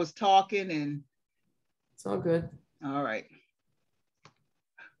while I was talking, and it's all good. All right.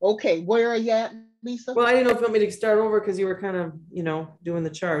 Okay, where are you at, Lisa? Well, I didn't know if you want me to start over because you were kind of, doing the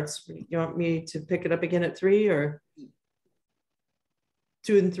charts. You want me to pick it up again at 3 or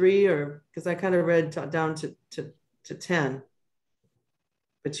 2 and 3, or because I kind of read down to 10.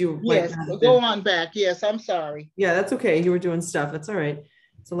 But you go on back. Yes, I'm sorry. Yeah, that's okay. You were doing stuff. That's all right.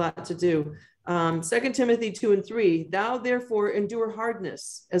 It's a lot to do. 2 Timothy 2 and 3. Thou therefore endure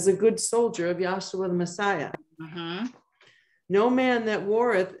hardness as a good soldier of Yahshua the Messiah. No man that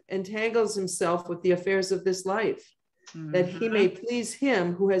warreth entangles himself with the affairs of this life, that he may please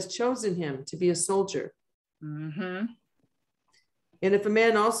him who has chosen him to be a soldier. And if a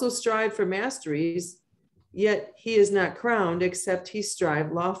man also strive for masteries, yet he is not crowned, except he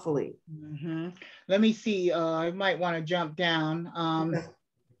strive lawfully. Let me see. I might want to jump down.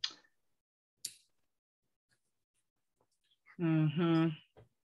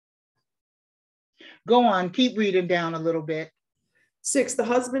 Go on. Keep reading down a little bit. 6, the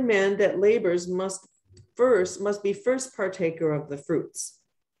husbandman that labors must be first partaker of the fruits.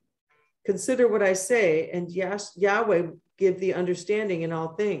 Consider what I say, and Yahweh give thee understanding in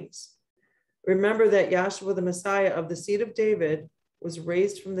all things. Remember that Yahshua the Messiah of the seed of David was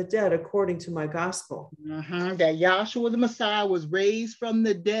raised from the dead according to my gospel. That Yahshua the Messiah was raised from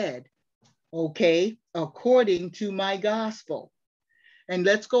the dead, okay, according to my gospel. And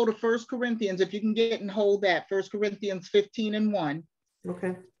let's go to 1 Corinthians, if you can get and hold that, 1 Corinthians 15 and 1.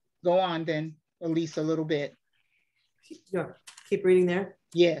 Okay. Go on then, Elisa, a little bit. Yeah. Keep reading there?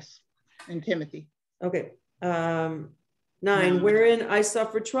 Yes, and Timothy. Okay. 9, wherein I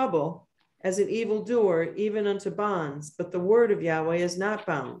suffer trouble as an evildoer, even unto bonds, but the word of Yahweh is not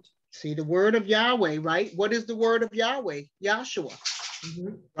bound. See, the word of Yahweh, right? What is the word of Yahweh? Yahshua,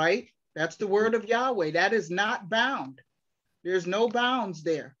 right? That's the word of Yahweh. That is not bound. There's no bounds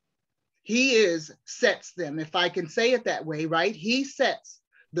there. He sets them, if I can say it that way, right? He sets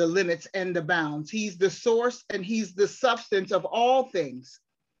the limits and the bounds. He's the source and he's the substance of all things.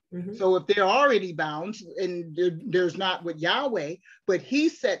 So if there are any bounds, and there's not with Yahweh, but he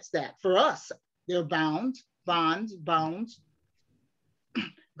sets that for us. They're bounds, bonds, bounds.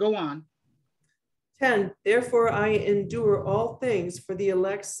 Go on. 10, therefore I endure all things for the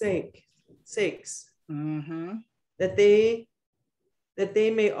elect's sakes, that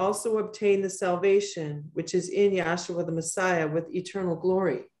they may also obtain the salvation which is in Yahshua the Messiah with eternal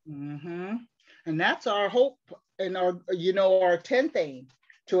glory. And that's our hope and our 10th aim,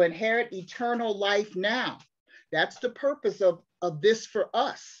 to inherit eternal life now. That's the purpose of this for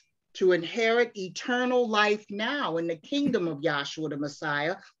us, to inherit eternal life now in the kingdom of Yahshua the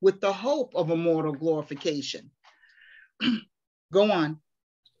Messiah with the hope of immortal glorification. Go on.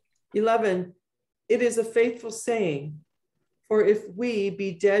 11, it is a faithful saying, for if we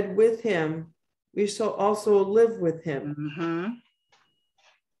be dead with him, we shall also live with him.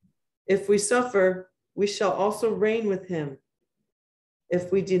 If we suffer, we shall also reign with him.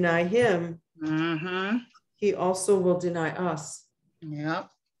 If we deny him, he also will deny us.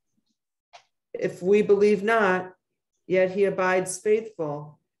 If we believe not, yet he abides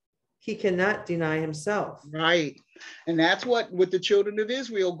faithful, he cannot deny himself. Right. And that's what with the children of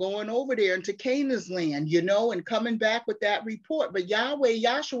Israel going over there into Canaan's land, and coming back with that report. But Yahweh,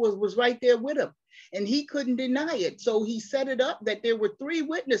 Yahshua was right there with him. and he couldn't deny it. So he set it up that there were 3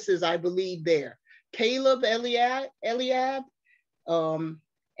 witnesses, I believe, there. Caleb, Eliab,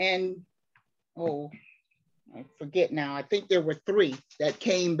 and, oh, I forget now. I think there were 3 that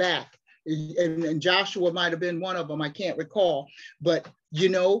came back. And Joshua might have been one of them. I can't recall. But, you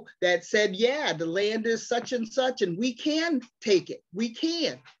know, that said, yeah, the land is such and such, and we can take it. We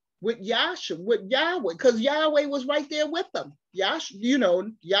can. With Yahweh, because Yahweh was right there with them.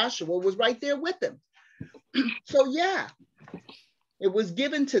 Joshua was right there with them. So yeah, it was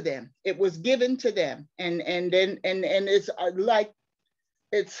given to them. It was given to them. And it's like,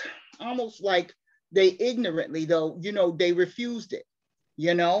 it's almost like they ignorantly, though, you know, they refused it,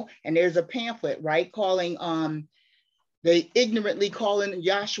 you know, and there's a pamphlet, right, calling, they ignorantly calling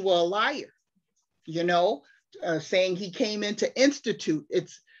Joshua a liar, you know, saying he came in to institute,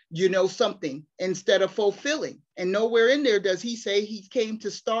 it's, you know, something instead of fulfilling. And nowhere in there does he say he came to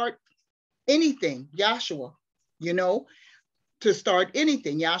start anything, Joshua, you know, to start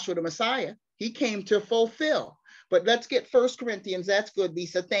anything, Joshua the Messiah. He came to fulfill. But let's get 1 Corinthians. That's good,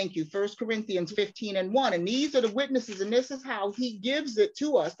 Lisa. Thank you. 1 Corinthians 15:1. And these are the witnesses, and this is how he gives it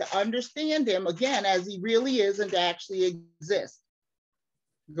to us to understand him again as he really is and to actually exist.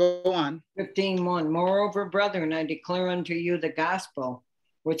 Go on. 15:1. Moreover, brethren, I declare unto you the gospel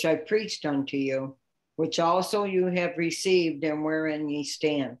which I preached unto you, which also you have received, and wherein ye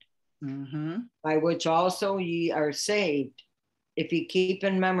stand, by which also ye are saved, if ye keep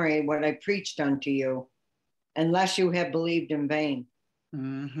in memory what I preached unto you, unless you have believed in vain.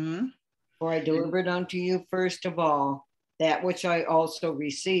 For I delivered unto you first of all that which I also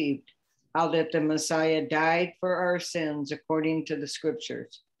received, how that the Messiah died for our sins according to the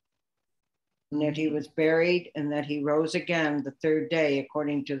scriptures, and that he was buried, and that he rose again the 3rd day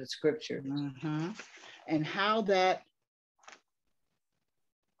according to the scriptures. And how that,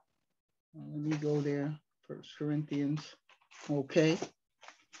 let me go there, 1 Corinthians. Okay.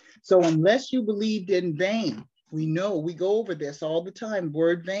 So unless you believed in vain, we know, we go over this all the time.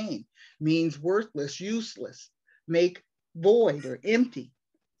 Word vain means worthless, useless, make void or empty,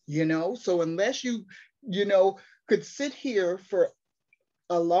 you know? So unless you, you know, could sit here for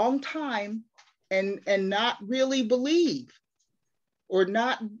a long time and not really believe or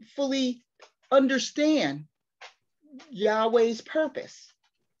not fully understand Yahweh's purpose,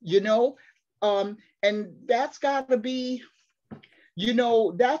 you know? And that's got to be, you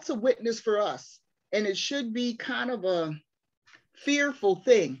know, that's a witness for us. And it should be kind of a fearful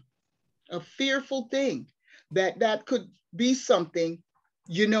thing that could be something,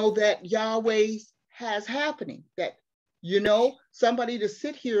 you know, that Yahweh has happening, that, you know, somebody to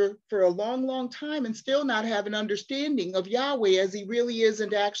sit here for a long, long time and still not have an understanding of Yahweh as he really is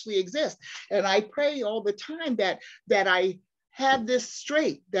and actually exists. And I pray all the time that I have this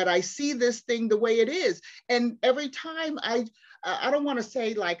straight, that I see this thing the way it is. And every time I don't want to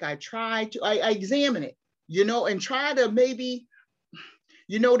say like I examine it, you know, and try to maybe,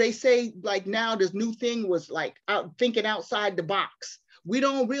 you know, they say like now this new thing was like thinking outside the box. We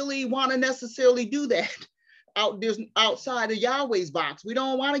don't really want to necessarily do that outside of Yahweh's box. We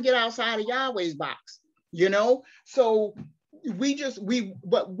don't want to get outside of Yahweh's box, you know? So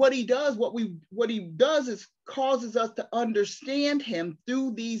but what he does is causes us to understand him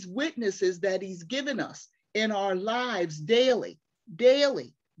through these witnesses that he's given us in our lives daily.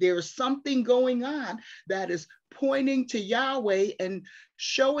 There is something going on that is pointing to Yahweh and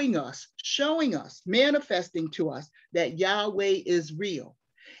showing us, manifesting to us that Yahweh is real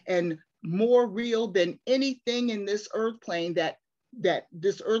and more real than anything in this earth plane that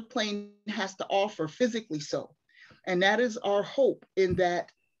this earth plane has to offer physically so. And that is our hope in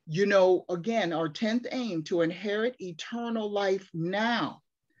that, you know, again, our 10th aim to inherit eternal life now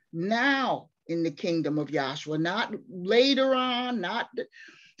in the kingdom of Yahshua, not later on, not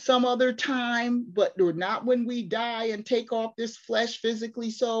some other time, but not when we die and take off this flesh physically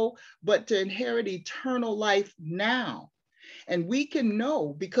so, but to inherit eternal life now. And we can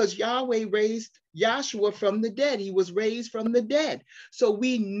know because Yahweh raised Yahshua from the dead. He was raised from the dead. So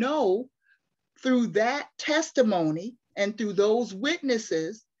we know through that testimony and through those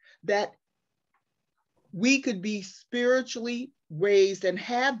witnesses that we could be spiritually raised and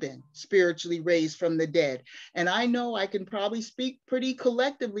have been spiritually raised from the dead. And I know I can probably speak pretty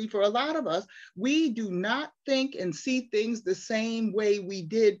collectively for a lot of us. We do not think and see things the same way we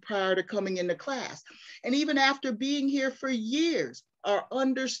did prior to coming into class. And even after being here for years, our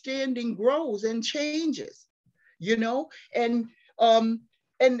understanding grows and changes, you know, and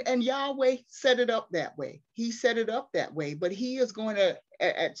Yahweh set it up that way. He set it up that way, but he is going to,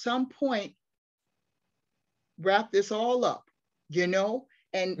 at some point, wrap this all up, you know,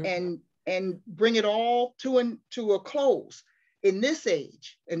 and and bring it all to a close in this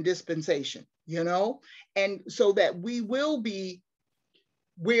age and dispensation, you know, and so that we will be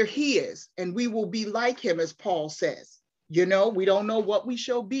where he is and we will be like him, as Paul says. You know, we don't know what we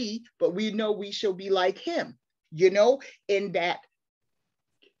shall be, but we know we shall be like him, you know, in that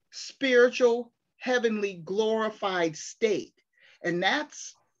spiritual, heavenly, glorified state. And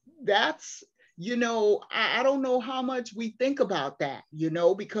that's, you know, I don't know how much we think about that, you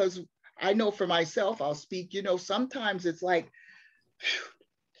know, because I know for myself, I'll speak, you know, sometimes it's like,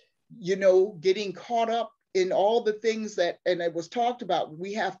 you know, getting caught up in all the things that, and it was talked about,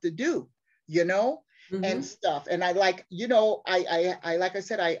 we have to do, you know, and stuff. And I like, you know, I like I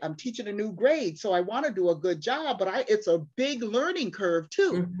said, I'm teaching a new grade, so I want to do a good job, but it's a big learning curve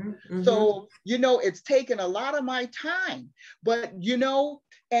too. So, you know, it's taken a lot of my time, but, you know,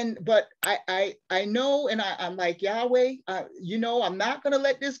 but I know, and I'm like, Yahweh, you know, I'm not going to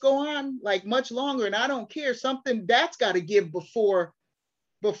let this go on like much longer. And I don't care, something that's got to give before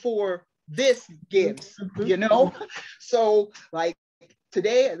this gives, you know? So like,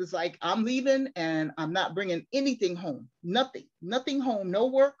 today, it's like, I'm leaving and I'm not bringing anything home, nothing home, no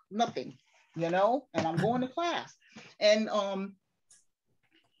work, nothing, you know, and I'm going to class. And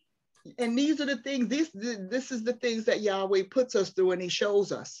these are the things, this is the things that Yahweh puts us through and he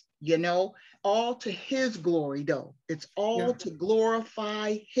shows us, you know, all to his glory though. It's all to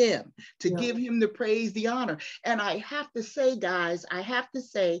glorify him, to give him the praise, the honor. And I have to say, guys, I have to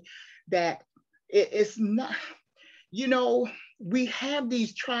say that it's not, you know, we have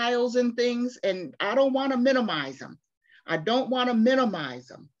these trials and things, and I don't want to minimize them. I don't want to minimize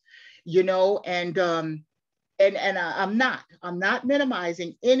them, you know, and I'm not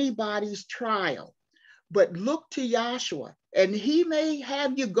minimizing anybody's trial, but look to Yahshua, and he may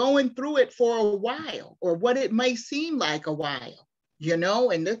have you going through it for a while, or what it may seem like a while, you know,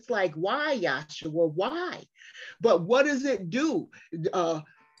 and it's like, why, Yahshua, why? But what does it do?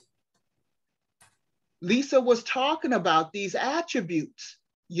 Lisa was talking about these attributes,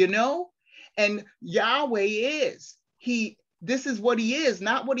 you know, and Yahweh this is what he is,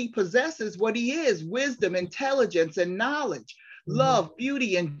 not what he possesses, what he is: wisdom, intelligence, and knowledge, love,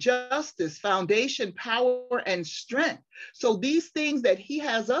 beauty, and justice, foundation, power, and strength. So these things that he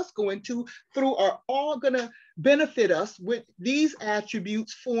has us going through are all going to benefit us with these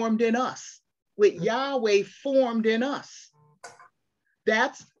attributes formed in us, with Yahweh formed in us.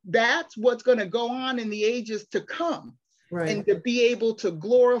 That's what's going to go on in the ages to come. Right. And to be able to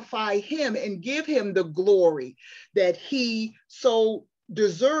glorify him and give him the glory that he so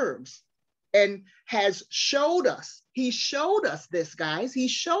deserves and has showed us. He showed us this, guys. He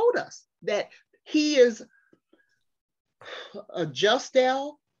showed us that he is a just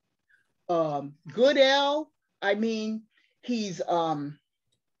El, good El. I mean, he's,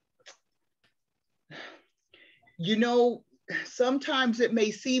 you know, sometimes it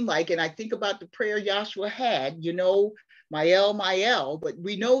may seem like, and I think about the prayer Yahshua had, you know, my El, but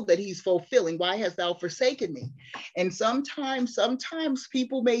we know that he's fulfilling. Why hast thou forsaken me? And sometimes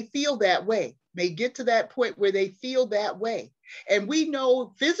people may feel that way, may get to that point where they feel that way. And we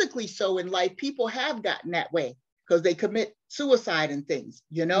know physically so in life, people have gotten that way because they commit suicide and things,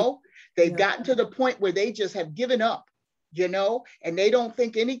 you know, they've gotten to the point where they just have given up, you know, and they don't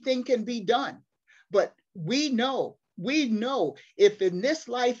think anything can be done. But we know if in this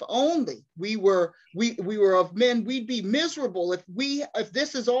life only we were of men, we'd be miserable. If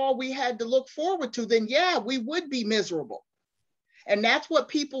this is all we had to look forward to, then yeah, we would be miserable. And that's what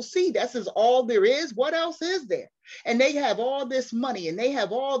people see. This is all there is. What else is there? And they have all this money and they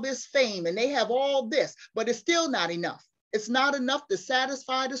have all this fame and they have all this, but it's still not enough. It's not enough to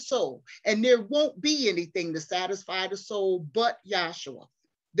satisfy the soul. And there won't be anything to satisfy the soul but Yahshua.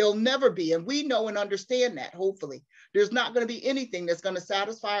 There'll never be. And we know and understand that, hopefully. There's not going to be anything that's going to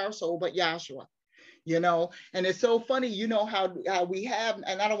satisfy our soul but Yahshua, you know. And it's so funny, you know, how we have,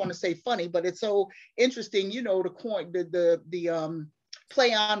 and I don't want to say funny, but it's so interesting, you know, the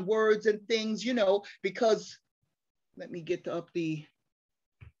play on words and things, you know, because let me get up the,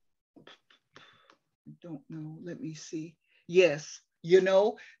 I don't know, let me see. Yes, you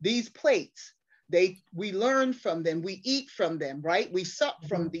know, these plates, we learn from them, we eat from them, right? We sup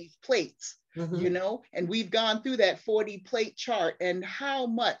from these plates, you know, and we've gone through that 40 plate chart, and how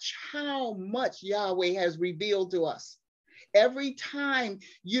much Yahweh has revealed to us. Every time,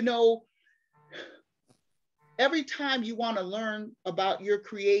 you know, every time you want to learn about your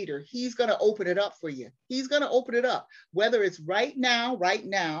creator, he's going to open it up for you. He's going to open it up, whether it's right now,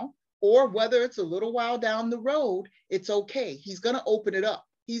 or whether it's a little while down the road, it's okay. He's going to open it up.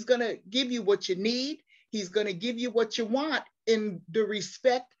 He's going to give you what you need. He's going to give you what you want in the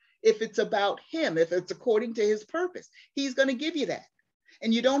respect if it's about him, if it's according to his purpose, he's going to give you that.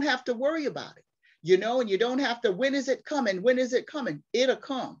 And you don't have to worry about it, you know, and you don't have to, when is it coming? When is it coming? It'll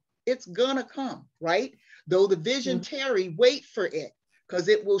come. It's gonna come, right? Though the vision tarry, wait for it, because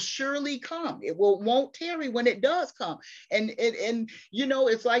it will surely come. It won't tarry when it does come. And you know,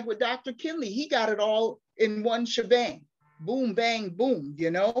 it's like with Dr. Kinley, he got it all in one shebang, boom, bang, boom, you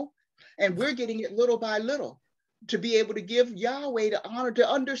know, and we're getting it little by little to be able to give Yahweh the honor to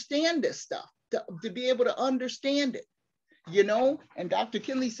understand this stuff, to be able to understand it, you know. And Dr.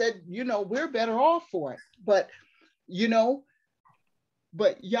 Kinley said, you know, we're better off for it, but, you know,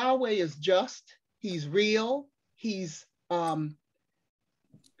 but Yahweh is just, he's real, he's,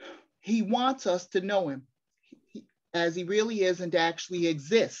 he wants us to know him as he really is and to actually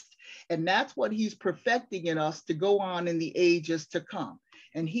exist. And that's what he's perfecting in us to go on in the ages to come.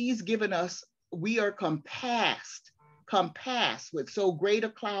 And he's given us, we are compassed with so great a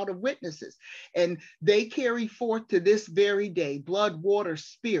cloud of witnesses. And they carry forth to this very day, blood, water,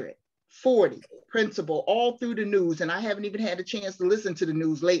 spirit, 40 principle, all through the news. And I haven't even had a chance to listen to the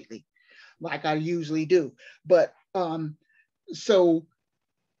news lately, like I usually do. But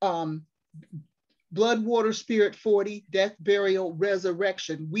blood, water, spirit, 40, death, burial,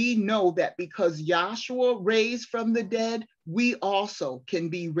 resurrection. We know that because Yahshua raised from the dead, we also can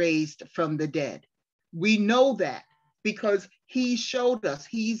be raised from the dead. We know that because he showed us,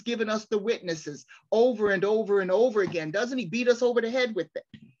 he's given us the witnesses over and over and over again. Doesn't he beat us over the head with it?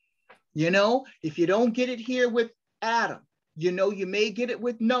 You know, if you don't get it here with Adam, you know, you may get it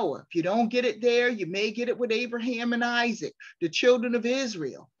with Noah. If you don't get it there, you may get it with Abraham and Isaac, the children of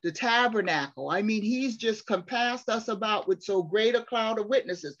Israel, the tabernacle. I mean, he's just compassed us about with so great a cloud of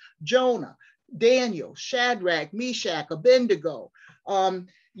witnesses. Jonah, Daniel, Shadrach, Meshach, Abednego.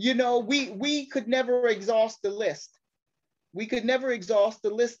 You know, we could never exhaust the list. We could never exhaust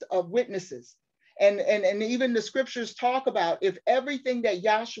the list of witnesses. And even the scriptures talk about if everything that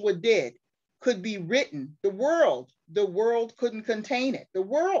Yahshua did could be written, the world couldn't contain it. The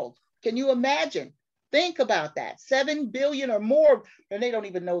world, can you imagine? Think about that, 7 billion or more, and they don't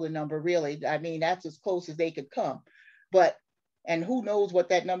even know the number really. I mean, that's as close as they could come. But, and who knows what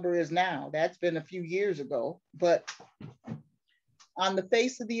that number is now? That's been a few years ago, but on the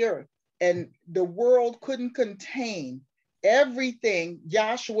face of the earth, and the world couldn't contain everything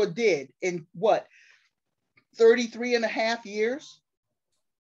Yahshua did in what, 33 and a half years?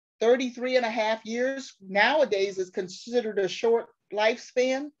 33 and a half years nowadays is considered a short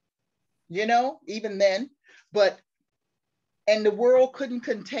lifespan, you know, even then. But, and the world couldn't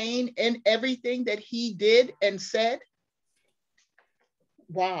contain in everything that he did and said.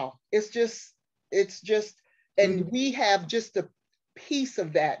 Wow, it's just, and we have just a piece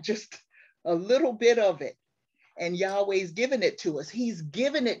of that, just a little bit of it. And Yahweh's given it to us. He's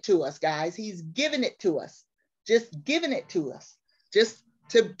given it to us, guys. He's given it to us. Just given it to us. Just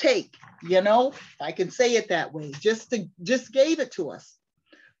to take, you know, if I can say it that way, just gave it to us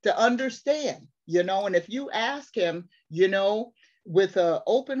to understand, you know. And if you ask him, you know, with an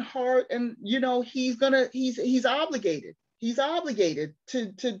open heart, and you know, he's obligated. He's obligated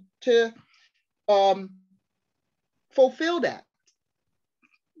to fulfill that,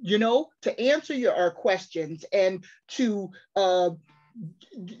 you know, to answer our questions and to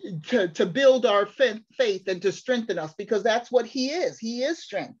build our faith and to strengthen us, because that's what he is. He is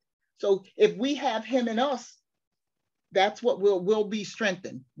strength. So if we have him in us, that's what we'll be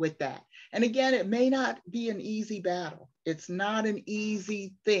strengthened with that. And again, it may not be an easy battle. It's not an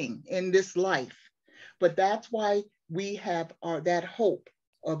easy thing in this life, but that's why we have that hope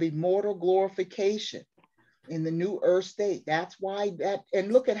of immortal glorification in the new earth state. That's why that,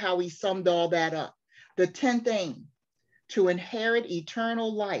 and look at how he summed all that up. The 10th aim, to inherit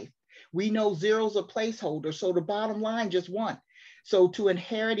eternal life. We know zero's a placeholder, so the bottom line just one. So to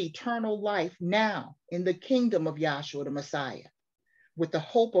inherit eternal life now in the kingdom of Yahshua the Messiah, with the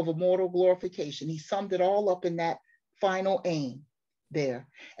hope of immortal glorification. He summed it all up in that final aim there.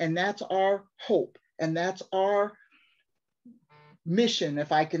 And that's our hope. And that's our mission,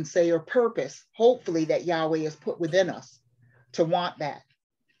 if I can say, or purpose, hopefully, that Yahweh has put within us to want that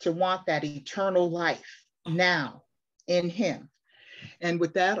eternal life now in him. And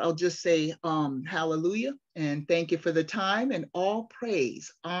with that, I'll just say hallelujah and thank you for the time, and all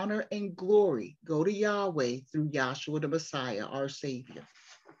praise, honor, and glory go to Yahweh through Yahshua the Messiah, our Savior.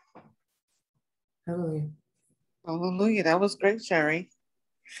 Hallelujah. Hallelujah. That was great, Sherry.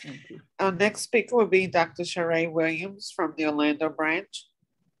 Thank you. Our next speaker will be Dr. Sheree Williams from the Orlando branch.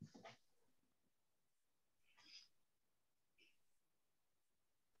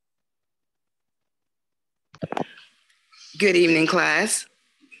 Good evening, class.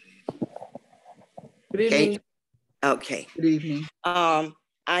 Good evening. Okay. Good evening. I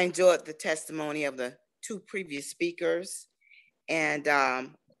enjoyed the testimony of the two previous speakers. And I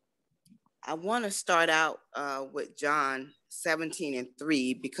want to start out with John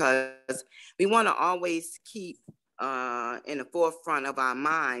 17:3, because we want to always keep in the forefront of our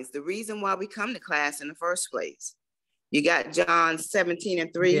minds the reason why we come to class in the first place. You got John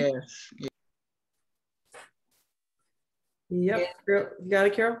 17:3? Yes. Yep. You got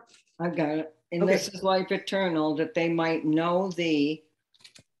it, Carol? I got it. And Okay. this is life eternal, that they might know thee,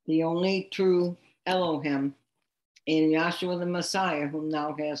 the only true Elohim, in Yahshua the Messiah, whom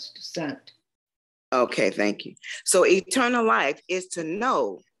thou hast sent. Okay, thank you. So eternal life is to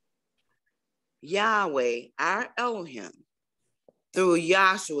know Yahweh, our Elohim, through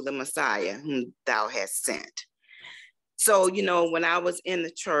Yahshua the Messiah, whom thou hast sent. So, you know, when I was in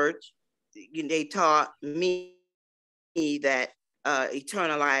the church, they taught me that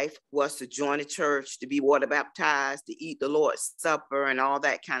eternal life was to join the church, to be water baptized, to eat the Lord's Supper and all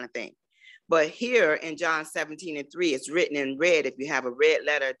that kind of thing. But here in John 17:3, it's written in red, if you have a red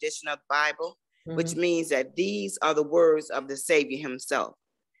letter edition of the Bible, which means that these are the words of the Savior himself.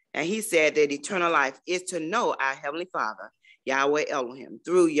 And he said that eternal life is to know our Heavenly Father, Yahweh Elohim,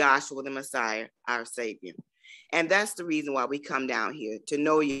 through Yahshua the Messiah, our Savior. And that's the reason why we come down here, to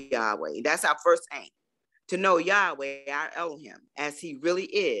know Yahweh. That's our first aim, to know Yahweh, our Elohim, as he really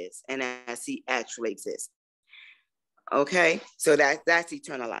is and as he actually exists. Okay, so that's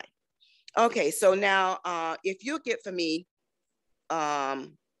eternal life. Okay, so now if you get for me, go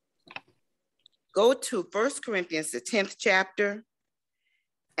to 1 Corinthians, the 10th chapter,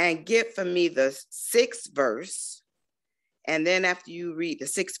 and get for me the 6th verse. And then after you read the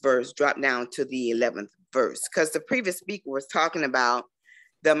 6th verse, drop down to the 11th verse, because the previous speaker was talking about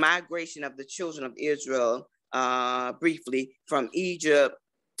the migration of the children of Israel briefly from Egypt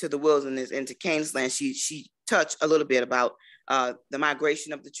to the wilderness into Canaan's land. She touched a little bit about the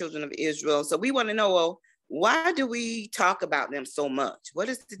migration of the children of Israel. So we want to know, well, why do we talk about them so much? What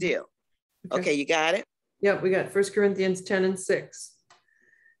is the deal? Okay, you got it? Yeah, we got 1 Corinthians 10:6.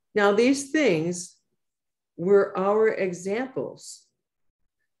 Now these things were our examples,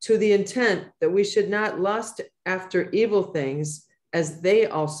 to the intent that we should not lust after evil things as they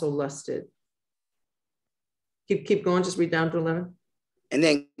also lusted. Keep going, just read down to 11. And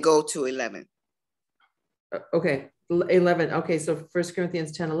then go to 11. Okay, 11. Okay, so 1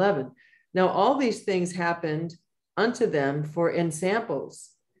 Corinthians 10:11. Now all these things happened unto them for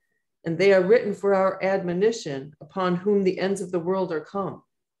ensamples, and they are written for our admonition, upon whom the ends of the world are come.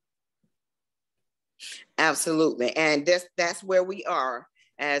 Absolutely. And that's where we are,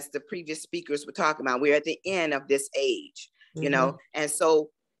 as the previous speakers were talking about. We're at the end of this age, you know. And so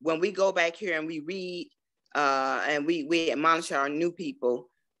when we go back here and we read and we admonish our new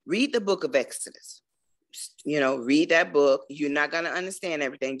people, read the book of Exodus. You know, read that book. You're not going to understand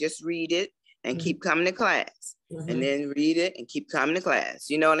everything. Just read it and keep coming to class. And then read it and keep coming to class.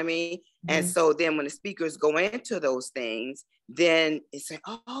 You know what I mean? And so then when the speakers go into those things, then it's like,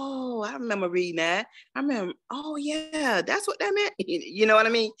 oh, I remember reading that. I remember, oh yeah, that's what that meant. You know what I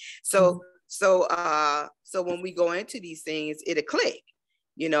mean? So when we go into these things, it'll click,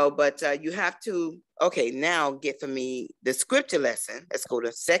 you know, but you have to, okay, now get for me the scripture lesson. Let's go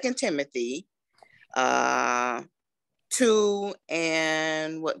to 2 Timothy 2,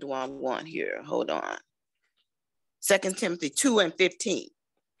 and what do I want here? Hold on. 2 Timothy 2 and 15.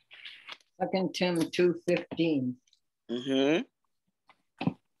 2 Timothy 2:15.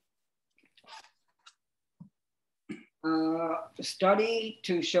 Study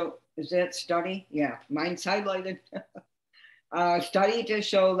to show, is that study? Yeah, mine's highlighted. Study to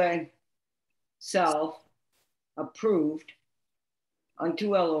show thyself approved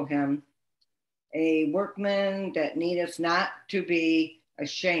unto Elohim, a workman that needeth not to be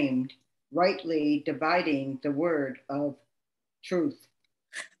ashamed, rightly dividing the word of truth.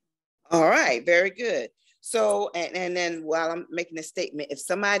 All right, very good. So, and then while I'm making a statement, if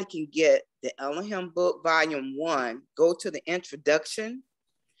somebody can get the Elohim book, volume 1, go to the introduction,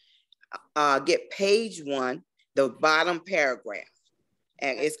 get page 1, the bottom paragraph,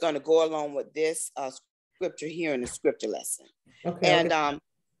 and it's going to go along with this scripture here in the scripture lesson. Okay. And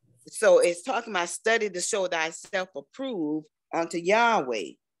so it's talking about study to show thyself approved unto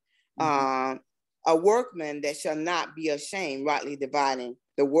Yahweh, a workman that shall not be ashamed, rightly dividing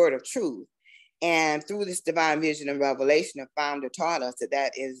the word of truth. And through this divine vision and revelation, the founder taught us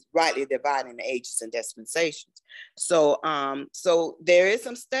that is rightly dividing the ages and dispensations. So, so there is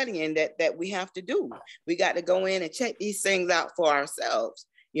some studying that we have to do. We got to go in and check these things out for ourselves,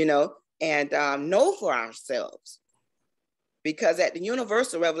 you know, and know for ourselves. because at the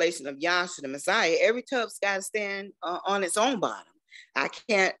universal revelation of Yahshua the Messiah, every tub's got to stand on its own bottom. I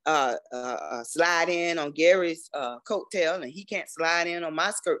can't slide in on Gary's coattail, and he can't slide in on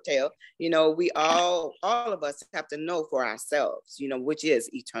my skirt tail. You know, we all of us have to know for ourselves, you know, which is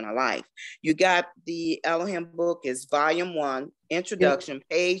eternal life. You got the Elohim book is volume 1, introduction,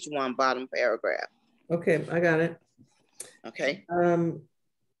 page 1, bottom paragraph. Okay, I got it. Okay.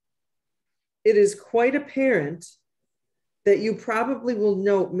 It is quite apparent that you probably will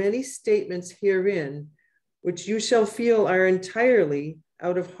note many statements herein which you shall feel are entirely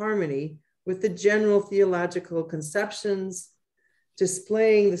out of harmony with the general theological conceptions,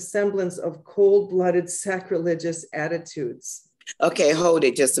 displaying the semblance of cold-blooded sacrilegious attitudes. Okay, hold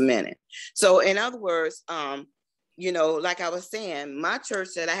it just a minute. So in other words, you know, like I was saying, my church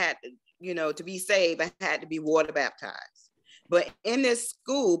said I had to, you know, to be saved, I had to be water baptized. But in this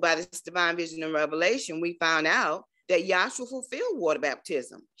school, by this divine vision and revelation, we found out that Yahshua fulfilled water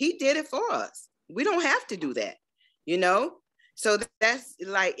baptism. He did it for us. We don't have to do that, you know? So that's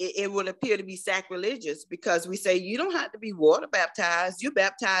like, it would appear to be sacrilegious because we say, you don't have to be water baptized. You're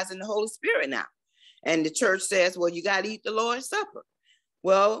baptized in the Holy Spirit now. And the church says, well, you got to eat the Lord's Supper.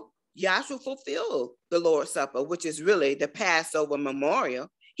 Well, Yahshua fulfilled the Lord's Supper, which is really the Passover memorial.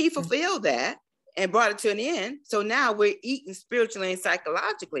 He fulfilled that and brought it to an end. So now we're eating spiritually and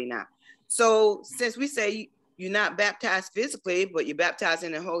psychologically now. So since we say you're not baptized physically, but you're baptized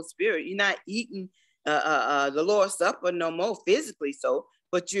in the Holy Spirit, you're not eating the Lord's Supper no more physically, so,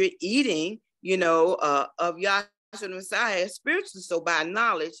 but you're eating, you know, of Yahshua the Messiah spiritually, so by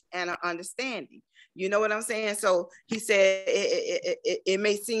knowledge and understanding. You know what I'm saying? So he said it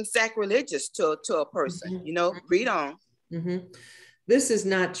may seem sacrilegious to a person, you know, read on. This is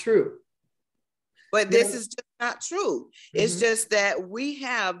not true. But this is just not true. It's just that we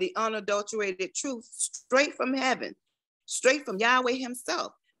have the unadulterated truth straight from heaven, straight from Yahweh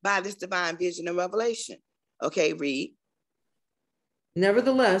himself by this divine vision and revelation. Okay, read.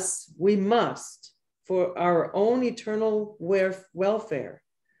 Nevertheless, we must, for our own eternal welfare,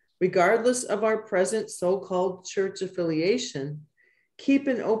 regardless of our present so-called church affiliation, keep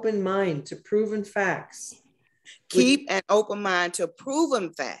an open mind to proven facts. Keep an open mind to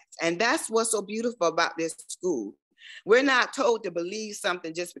proven facts. And that's what's so beautiful about this school. We're not told to believe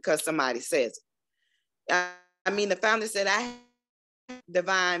something just because somebody says it. I mean, the founder said, I have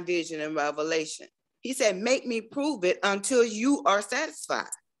divine vision and revelation. He said, make me prove it until you are satisfied.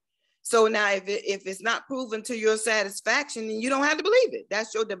 So now if it's not proven to your satisfaction, then you don't have to believe it.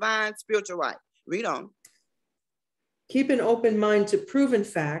 That's your divine spiritual right. Read on. Keep an open mind to proven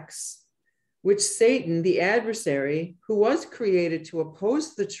facts, which Satan, the adversary, who was created to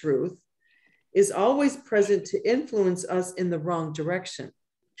oppose the truth, is always present to influence us in the wrong direction.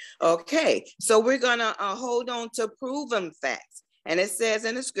 Okay, so we're gonna hold on to proven facts. And it says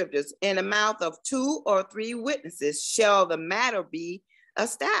in the scriptures, in the mouth of 2 or 3 witnesses shall the matter be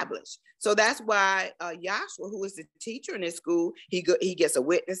established. So that's why Yahshua, who is the teacher in this school, he gets a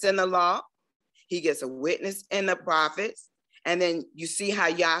witness in the law, he gets a witness in the prophets, and then you see how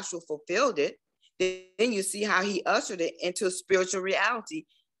Yahshua fulfilled it. Then you see how he ushered it into spiritual reality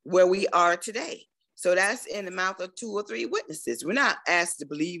where we are today. So that's in the mouth of 2 or 3 witnesses. We're not asked to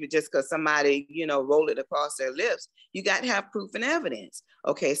believe it just because somebody, you know, rolled it across their lips. You got to have proof and evidence.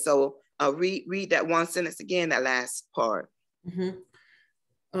 Okay, so read that one sentence again, that last part.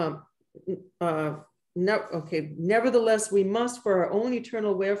 Nevertheless, we must, for our own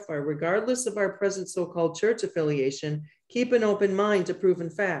eternal welfare, regardless of our present so-called church affiliation, keep an open mind to proven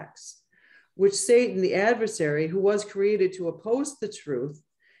facts, which Satan, the adversary, who was created to oppose the truth,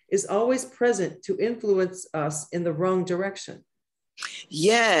 is always present to influence us in the wrong direction.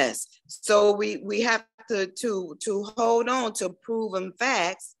 Yes, so we have to hold on to proven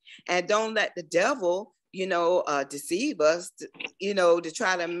facts and don't let the devil, you know, deceive us, you know, to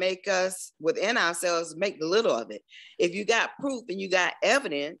try to make us within ourselves make little of it. If you got proof and you got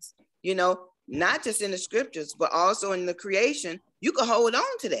evidence, you know, not just in the scriptures, but also in the creation, you can hold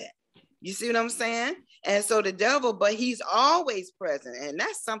on to that. You see what I'm saying? And so the devil, but he's always present. And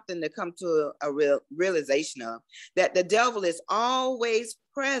that's something to come to a realization of, that the devil is always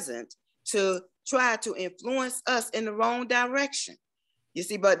present to try to influence us in the wrong direction. You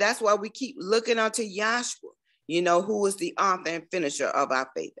see, but that's why we keep looking unto Yahshua, you know, who is the author and finisher of our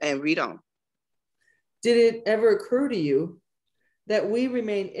faith. And read on. Did it ever occur to you that we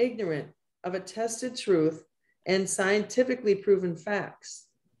remain ignorant of attested truth and scientifically proven facts?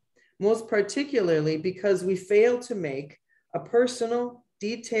 Most particularly because we fail to make a personal,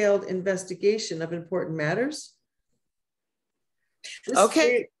 detailed investigation of important matters?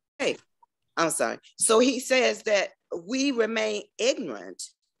 Okay, I'm sorry. So he says that we remain ignorant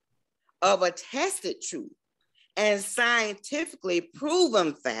of attested truth and scientifically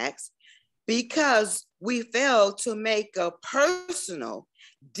proven facts because we fail to make a personal,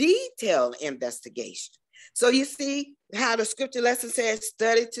 detailed investigation. So you see how the scripture lesson says,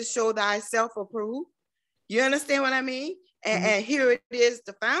 study to show thyself approved. You understand what I mean? And here it is,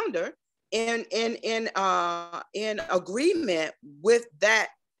 the founder in agreement with that.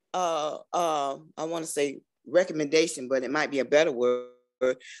 I want to say recommendation, but it might be a better word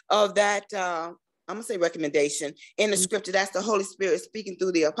of that. I'm gonna say recommendation in the scripture. That's the Holy Spirit speaking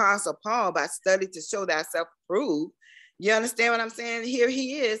through the Apostle Paul by study to show thyself approved. You understand what I'm saying? Here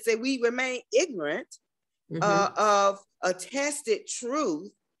he is, say we remain ignorant of attested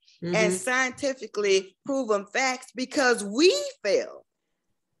truth and scientifically proven facts because we fail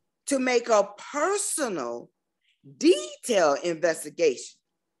to make a personal, detailed investigation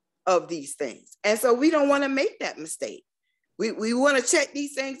of these things. And so we don't want to make that mistake. We want to check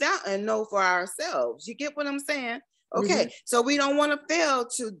these things out and know for ourselves. You get what I'm saying? Okay, so we don't want to fail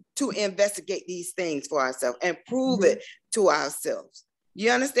to investigate these things for ourselves and prove it to ourselves.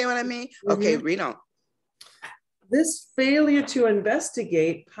 You understand what I mean? Okay, read on. This failure to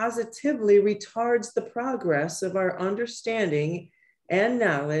investigate positively retards the progress of our understanding and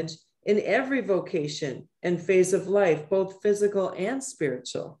knowledge in every vocation and phase of life, both physical and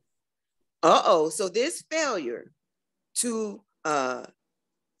spiritual. So this failure to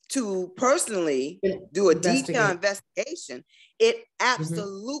personally do a detailed investigation, it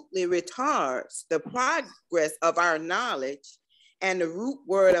absolutely retards the progress of our knowledge. And the root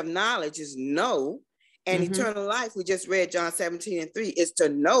word of knowledge is know. And eternal life, we just read John 17:3, is to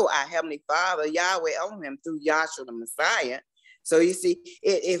know our Heavenly Father, Yahweh Elohim, through Yahshua the Messiah. So you see,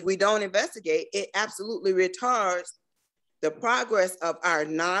 if we don't investigate, it absolutely retards the progress of our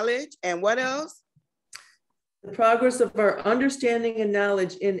knowledge. And what else? The progress of our understanding and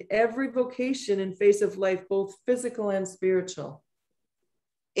knowledge in every vocation and phase of life, both physical and spiritual.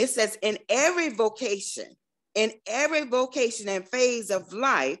 It says in every vocation and phase of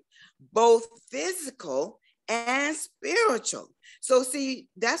life, both physical and spiritual. So see,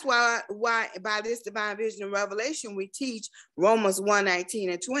 that's why by this divine vision and revelation, we teach Romans 1:19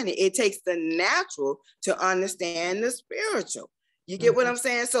 and 20. It takes the natural to understand the spiritual. You get what I'm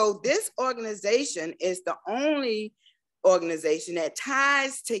saying? So this organization is the only organization that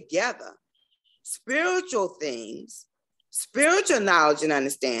ties together spiritual things, spiritual knowledge and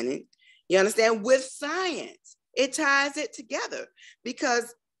understanding, you understand, with science. It ties it together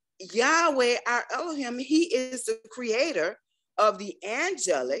because Yahweh, our Elohim, he is the creator of the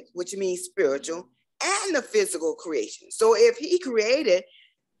angelic, which means spiritual, and the physical creation. So if he created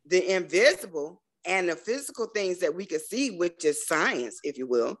the invisible and the physical things that we could see, which is science, if you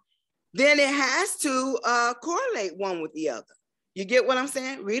will, then it has to correlate one with the other. You get what I'm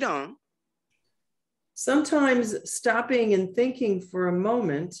saying? Read on. Sometimes stopping and thinking for a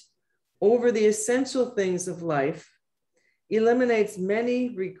moment over the essential things of life eliminates many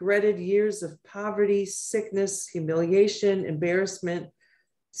regretted years of poverty, sickness, humiliation, embarrassment,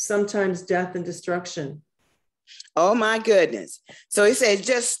 sometimes death and destruction. Oh my goodness. So he says,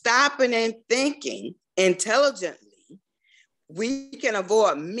 just stopping and thinking intelligently, we can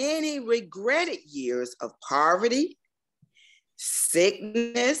avoid many regretted years of poverty,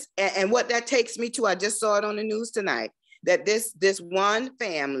 sickness, and what that takes me to, I just saw it on the news tonight, that this one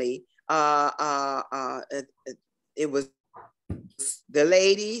family, it was the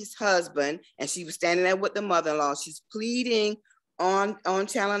lady's husband, and she was standing there with the mother-in-law. She's pleading on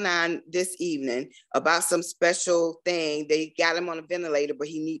Channel 9 this evening about some special thing. They got him on a ventilator, but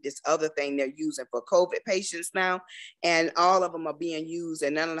he needs this other thing they're using for COVID patients now. And all of them are being used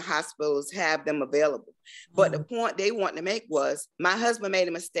and none of the hospitals have them available. But the point they want to make was, my husband made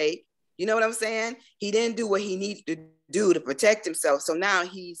a mistake. You know what I'm saying? He didn't do what he needed to do to protect himself. So now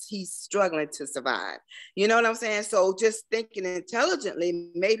he's struggling to survive. You know what I'm saying? So just thinking intelligently,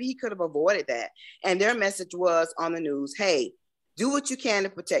 maybe he could have avoided that. And their message was on the news, hey, do what you can to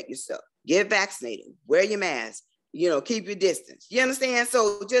protect yourself. Get vaccinated, wear your mask, keep your distance. You understand?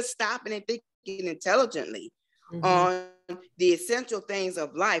 So just stopping and thinking intelligently on the essential things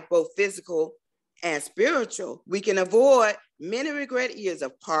of life, both physical and spiritual, we can avoid many regretted years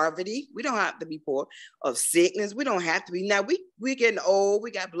of poverty. We don't have to be poor. Of sickness, we don't have to be. Now we're getting old,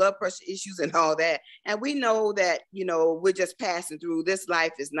 we got blood pressure issues and all that. And we know that, we're just passing through. This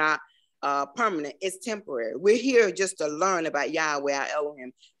life is not permanent, it's temporary. We're here just to learn about Yahweh, our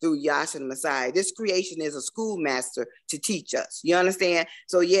Elohim, through Yahshua the Messiah. This creation is a schoolmaster to teach us. You understand?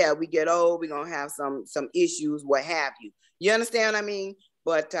 So yeah, we get old, we're gonna have some issues, what have you. You understand what I mean?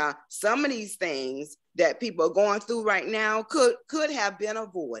 But some of these things that people are going through right now could have been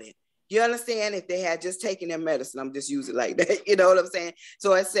avoided. You understand, if they had just taken their medicine. I'm just using it like that. You know what I'm saying?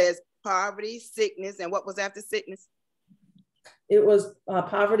 So it says poverty, sickness, and what was after sickness? It was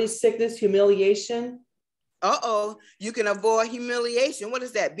poverty, sickness, humiliation. You can avoid humiliation. What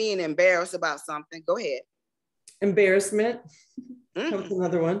is that? Being embarrassed about something. Go ahead. Embarrassment. That's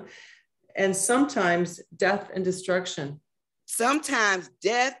another one. And sometimes death and destruction. Sometimes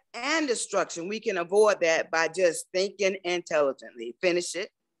death and destruction. We can avoid that by just thinking intelligently. Finish it.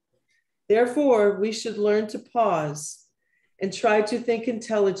 Therefore, we should learn to pause and try to think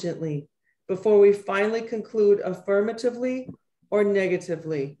intelligently before we finally conclude affirmatively or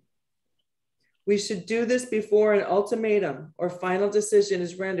negatively. We should do this before an ultimatum or final decision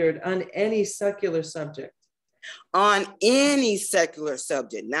is rendered on any secular subject. On any secular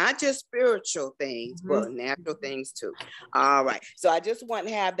subject, not just spiritual things, but natural things too. All right. So I just want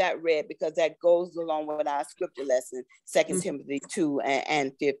to have that read because that goes along with our scripture lesson, 2 Timothy 2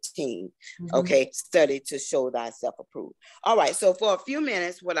 and 15. Okay. Study to show thyself approved. All right. So for a few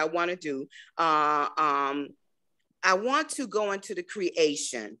minutes, what I want to do, I want to go into the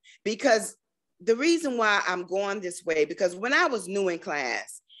creation, because the reason why I'm going this way, because when I was new in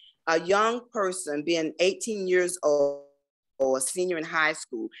class, a young person being 18 years old or a senior in high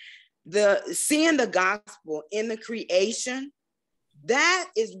school, seeing the gospel in the creation, that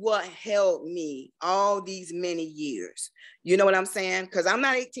is what held me all these many years. You know what I'm saying? Because I'm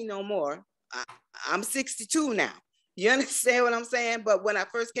not 18 no more. I'm 62 now. You understand what I'm saying? But when I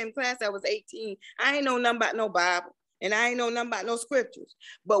first came to class, I was 18. I ain't know nothing about no Bible. And I ain't know nothing about no scriptures.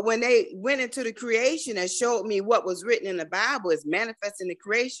 But when they went into the creation and showed me what was written in the Bible is manifesting the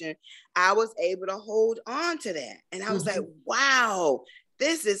creation, I was able to hold on to that. And I was like, wow,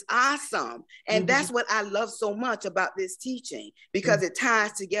 this is awesome. And that's what I love so much about this teaching, because it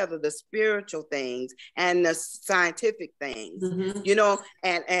ties together the spiritual things and the scientific things, you know,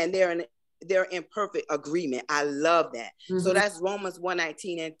 and they're in perfect agreement. I love that. So that's Romans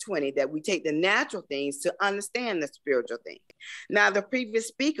 1:19 and 20, that we take the natural things to understand the spiritual things. Now, the previous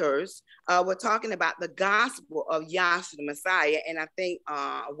speakers were talking about the gospel of Yahshua the Messiah. And I think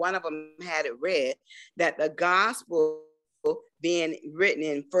one of them had it read that the gospel being written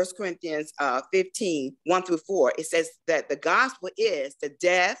in 1 Corinthians 15, 1-4, it says that the gospel is the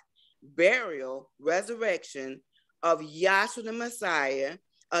death, burial, resurrection of Yahshua the Messiah,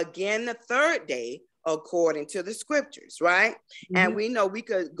 again the third day, according to the scriptures, right? And we know we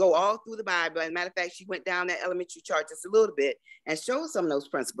could go all through the Bible. As a matter of fact, she went down that elementary chart just a little bit and showed some of those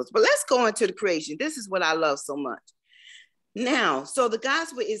principles. But let's go into the creation. This is what I love so much. Now, so the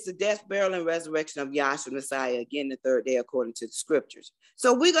gospel is the death, burial, and resurrection of Yahshua Messiah, again the third day, according to the scriptures.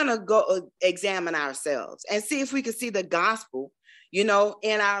 So we're going to go examine ourselves and see if we can see the gospel, you know,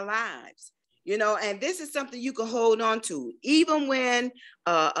 in our lives. You know, and this is something you can hold on to, even when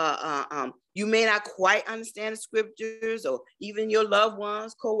you may not quite understand the scriptures, or even your loved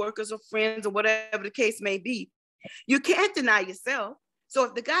ones, co-workers, or friends, or whatever the case may be. You can't deny yourself. So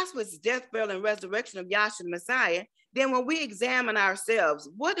if the gospel is death, burial, and resurrection of Yahshua Messiah, then when we examine ourselves,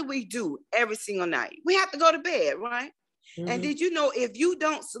 what do we do every single night? We have to go to bed, right? And did you know if you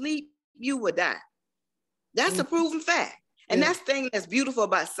don't sleep, you will die? That's a proven fact. And that's the thing that's beautiful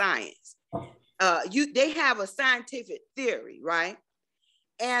about science. They have a scientific theory, right?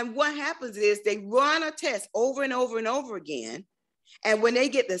 And what happens is they run a test over and over and over again. And when they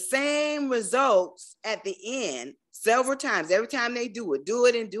get the same results at the end, several times, every time they do it,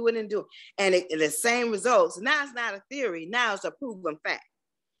 and the same results. Now it's not a theory. Now it's a proven fact.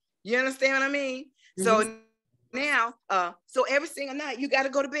 You understand what I mean? So now, so every single night, you got to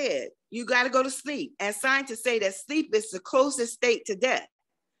go to bed. You got to go to sleep. And scientists say that sleep is the closest state to death.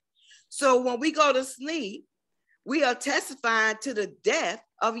 So when we go to sleep, we are testifying to the death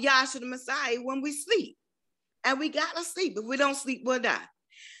of Yahshua the Messiah when we sleep. And we got to sleep. If we don't sleep, we'll die.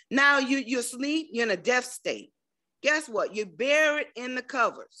 Now you sleep, you're in a death state. Guess what? You're buried in the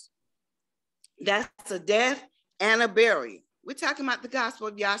covers. That's a death and a burial. We're talking about the gospel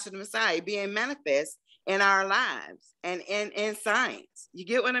of Yahshua the Messiah being manifest in our lives and in science. You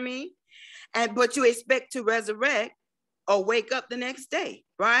get what I mean? But you expect to resurrect or wake up the next day,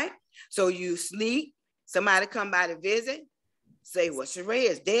 right? So you sleep, somebody come by to visit, say, well, Sheree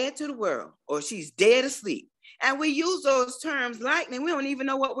is dead to the world, or she's dead asleep. And we use those terms lightly, we don't even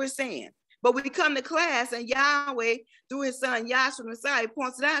know what we're saying. But we come to class and Yahweh, through his son, Yahshua Messiah,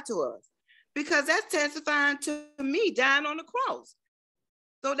 points it out to us. Because that's testifying to me dying on the cross.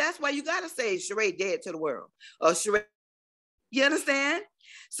 So that's why you got to say Sheree dead to the world. Or Sheree, you understand?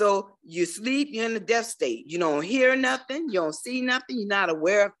 So you sleep, you're in the death state. You don't hear nothing, you don't see nothing, you're not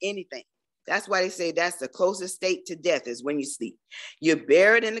aware of anything. That's why they say that's the closest state to death is when you sleep. You're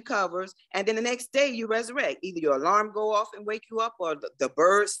buried in the covers, and then the next day you resurrect. Either your alarm go off and wake you up, or the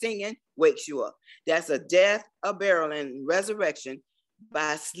bird singing wakes you up. That's a death, a burial, and resurrection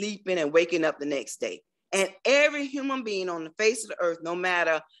by sleeping and waking up the next day. And every human being on the face of the earth, no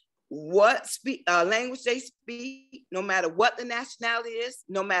matter what language they speak, no matter what the nationality is,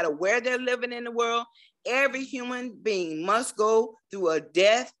 no matter where they're living in the world, every human being must go through a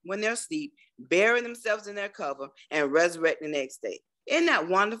death when they're asleep, bury themselves in their cover, and resurrect the next day. Isn't that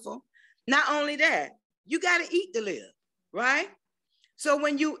wonderful? Not only that, you got to eat to live, right? So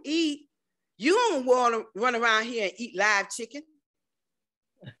when you eat, you don't want to run around here and eat live chicken.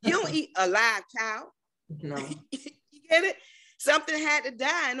 You don't eat a live cow. No. You get it? Something had to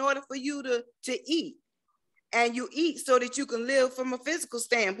die in order for you to eat. And you eat so that you can live from a physical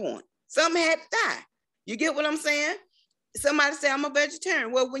standpoint. Something had to die. You get what I'm saying? Somebody say, I'm a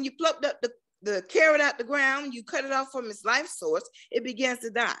vegetarian. Well, when you plucked up the carrot out the ground, you cut it off from its life source, it begins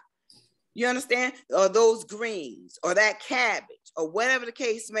to die. You understand? Or those greens, or that cabbage, or whatever the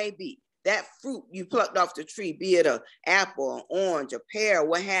case may be. That fruit you plucked off the tree, be it an apple, an orange, a pear,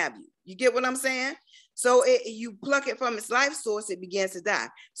 what have you. You get what I'm saying? So you pluck it from its life source, it begins to die.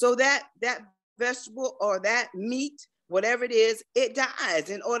 So that vegetable or that meat, whatever it is, it dies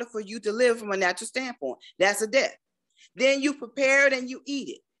in order for you to live from a natural standpoint. That's a death. Then you prepare it and you eat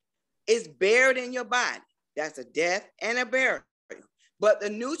it. It's buried in your body. That's a death and a burial. But the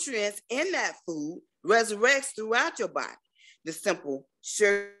nutrients in that food resurrects throughout your body. The simple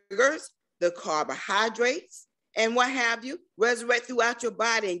sugars, the carbohydrates, and what have you, resurrect throughout your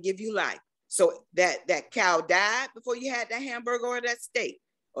body and give you life. So that cow died before you had that hamburger or that steak,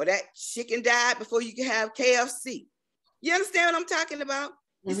 or that chicken died before you could have KFC. You understand what I'm talking about?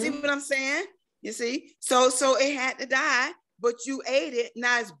 You see what I'm saying? You see? So it had to die, but you ate it.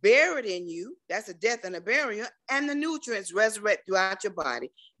 Now it's buried in you. That's a death and a burial. And the nutrients resurrect throughout your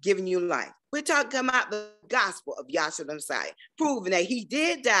body, giving you life. We're talking about the gospel of Yahshua the Messiah, proving that he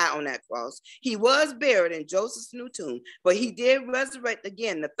did die on that cross. He was buried in Joseph's new tomb, but he did resurrect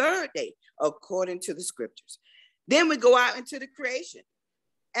again the third day, according to the scriptures. Then we go out into the creation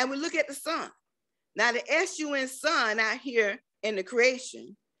and we look at the sun. Now the S-U-N son out here in the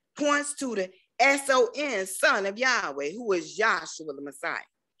creation points to the S-O-N, son of Yahweh, who is Yahshua the Messiah.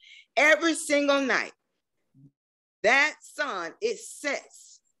 Every single night, that sun, it sets.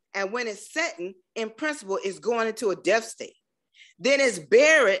 And when it's setting, in principle, it's going into a death state. Then it's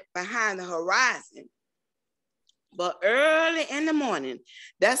buried behind the horizon. But early in the morning,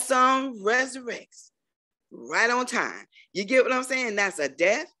 that sun resurrects right on time. You get what I'm saying? That's a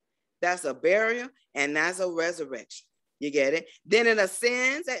death, that's a burial, and that's a resurrection. You get it? Then it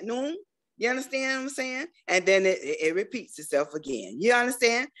ascends at noon. You understand what I'm saying? And then it repeats itself again. You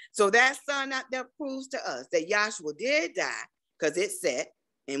understand? So that sun out there proves to us that Yahshua did die because it set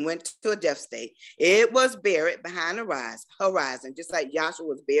and went to a death state. It was buried behind the horizon, just like Yahshua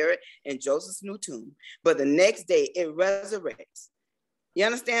was buried in Joseph's new tomb. But the next day, it resurrects. You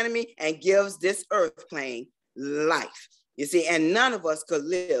understand me? And gives this earth plane life. You see, and none of us could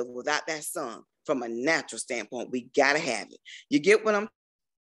live without that sun from a natural standpoint. We got to have it. You get what I'm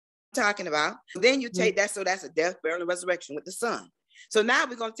talking about? Then you take that, so that's a death, burial, and resurrection with the sun. So now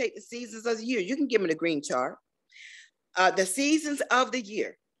we're going to take the seasons of the year. You can give me the green chart. The seasons of the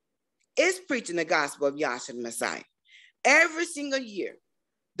year is preaching the gospel of Yahshua the Messiah. Every single year,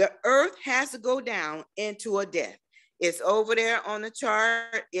 the earth has to go down into a death. It's over there on the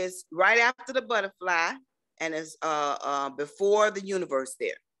chart. It's right after the butterfly, and it's before the universe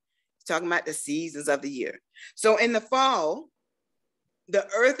there. It's talking about the seasons of the year. So in the fall, the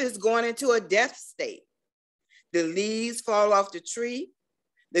earth is going into a death state. The leaves fall off the tree.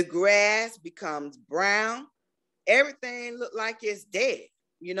 The grass becomes brown. Everything look like it's dead.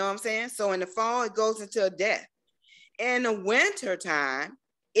 You know what I'm saying? So in the fall, it goes into a death. In the winter time,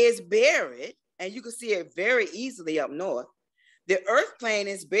 it's buried, and you can see it very easily up north. The earth plane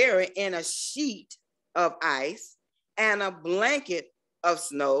is buried in a sheet of ice and a blanket of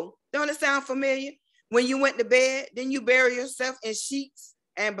snow. Don't it sound familiar? When you went to bed, then you bury yourself in sheets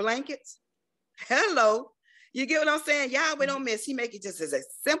and blankets. Hello. You get what I'm saying? Yahweh don't miss. He make it just as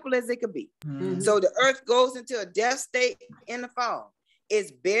simple as it could be. So the earth goes into a death state in the fall. It's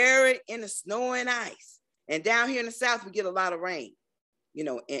buried in the snow and ice. And down here in the south, we get a lot of rain, you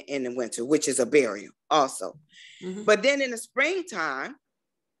know, in the winter, which is a burial also. But then in the springtime,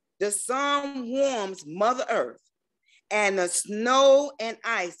 the sun warms Mother Earth, and the snow and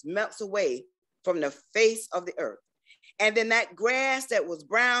ice melts away from the face of the earth. And then that grass that was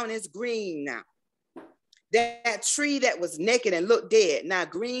brown is green now. That tree that was naked and looked dead, now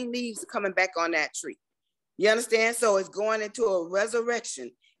green leaves are coming back on that tree. You understand? So it's going into a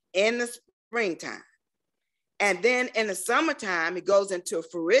resurrection in the springtime. And then in the summertime, it goes into a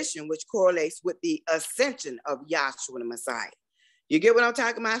fruition, which correlates with the ascension of Yahshua the Messiah. You get what I'm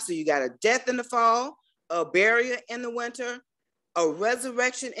talking about? So you got a death in the fall, a burial in the winter, a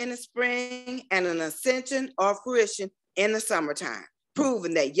resurrection in the spring, and an ascension or fruition in the summertime,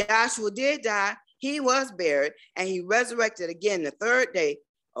 proving that Yahshua did die, he was buried, and he resurrected again the third day,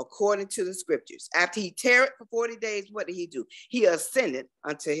 according to the scriptures. After he tarried for 40 days, what did he do? He ascended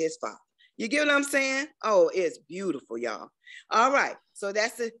unto his Father. You get what I'm saying? Oh, it's beautiful, y'all. All right, so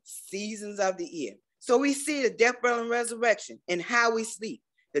that's the seasons of the year. So we see the death, burial, and resurrection and how we sleep,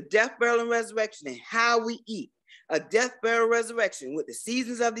 the death, burial, and resurrection and how we eat, a death, burial, resurrection with the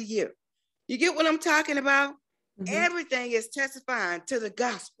seasons of the year. You get what I'm talking about? Mm-hmm. Everything is testifying to the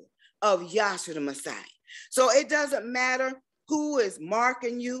gospel of Yahshua the Messiah. So it doesn't matter who is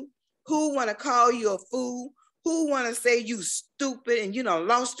marking you, who want to call you a fool, who want to say you stupid and you know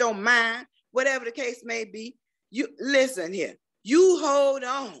lost your mind, whatever the case may be. You listen here. You hold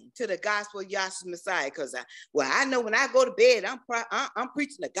on to the gospel of Yahshua Messiah, because I know when I go to bed, I'm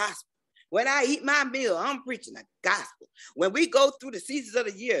preaching the gospel. When I eat my meal, I'm preaching the gospel. When we go through the seasons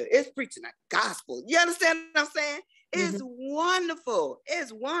of the year, it's preaching the gospel. You understand what I'm saying? It's wonderful.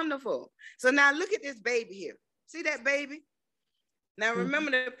 It's wonderful. So now look at this baby here. See that baby? Now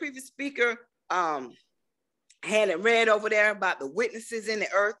remember the previous speaker had it read over there about the witnesses in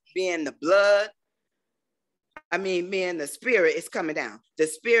the earth being the blood. Being the spirit is coming down. The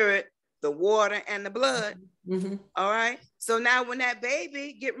spirit, the water, and the blood. Mm-hmm. All right. So now when that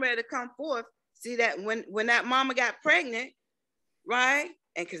baby get ready to come forth, see that when that mama got pregnant, right?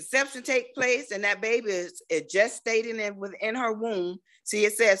 And conception take place and that baby is gestating within her womb. See,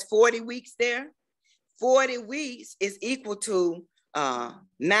 it says 40 weeks there. 40 weeks is equal to 9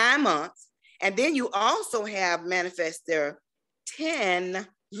 months. And then you also have manifest there 10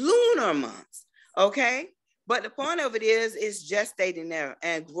 lunar months. Okay. But the point of it is, it's gestating there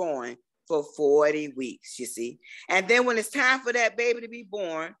and growing for 40 weeks, you see. And then when it's time for that baby to be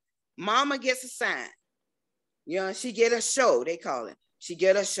born, mama gets a sign. You know, she get a show, they call it. She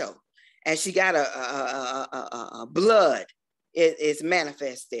get a show. And she got a blood. It's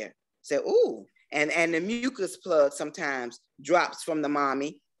manifest there. So, ooh. And the mucus plug sometimes drops from the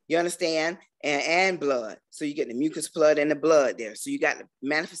mommy. You understand? And blood. So you get the mucus plug and the blood there. So you got the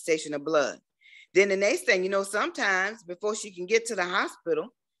manifestation of blood. Then the next thing, you know, sometimes before she can get to the hospital,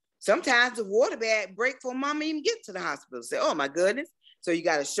 sometimes the water bag break before mama even get to the hospital. Say, oh my goodness. So you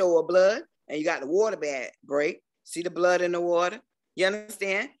got a show of blood and you got the water bag break. See the blood in the water? You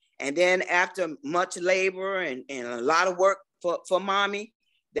understand? And then after much labor and a lot of work for mommy,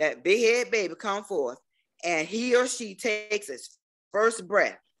 that big head baby come forth and he or she takes his first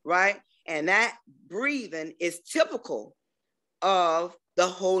breath, right? And that breathing is typical of the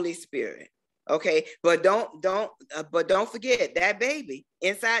Holy Spirit. Okay, but don't forget that baby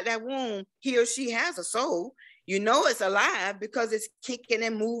inside that womb, he or she has a soul. You know it's alive because it's kicking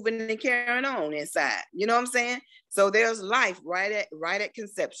and moving and carrying on inside. You know what I'm saying? So there's life right at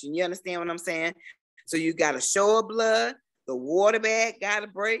conception. You understand what I'm saying? So you got a show of blood, the water bag got to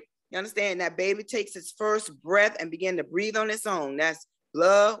break. You understand? That baby takes its first breath and begin to breathe on its own. That's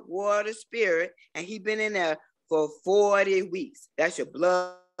blood, water, spirit, and he been in there for 40 weeks. That's your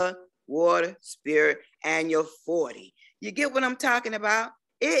blood, water, spirit, and your 40. You get what I'm talking about?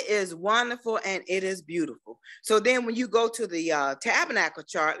 It is wonderful and it is beautiful. So then when you go to the tabernacle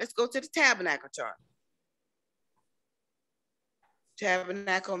chart, let's go to the tabernacle chart.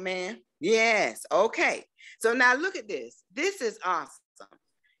 Tabernacle man. Yes. Okay. So now look at this. This is awesome.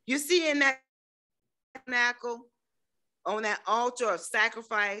 You see in that tabernacle, on that altar of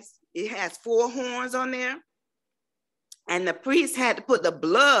sacrifice, it has 4 horns on there. And the priest had to put the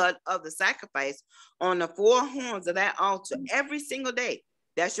blood of the sacrifice on the 4 horns of that altar every single day.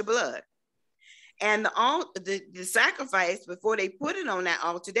 That's your blood. And the sacrifice, before they put it on that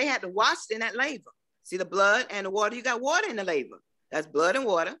altar, they had to wash it in that laver. See the blood and the water? You got water in the laver. That's blood and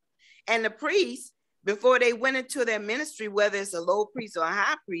water. And the priest, before they went into their ministry, whether it's a low priest or a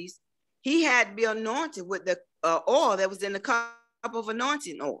high priest, he had to be anointed with the oil that was in the cup of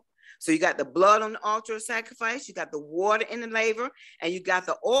anointing oil. So you got the blood on the altar of sacrifice, you got the water in the laver, and you got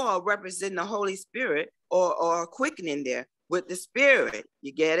the oil representing the Holy Spirit or quickening there with the Spirit.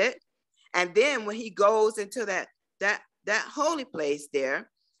 You get it? And then when he goes into that holy place there,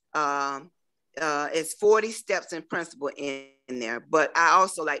 it's 40 steps in principle in there, but I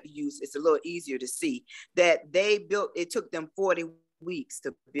also like to use, it's a little easier to see that it took them 40 weeks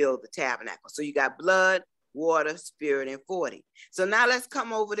to build the tabernacle. So you got blood, water, spirit, and 40. So now let's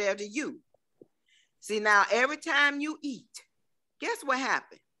come over there to you. See, now every time you eat, guess what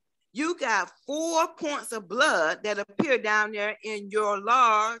happened? You got 4 points of blood that appear down there in your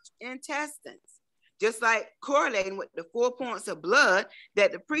large intestines. Just like correlating with the 4 points of blood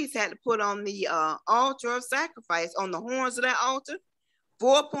that the priest had to put on the altar of sacrifice, on the horns of that altar.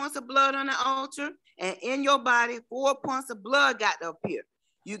 4 points of blood on the altar, and in your body, 4 points of blood got to appear.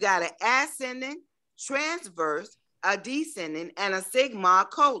 You got an ascending, transverse, a descending, and a sigma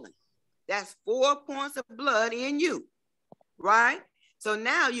colon. That's 4 points of blood in you, right? So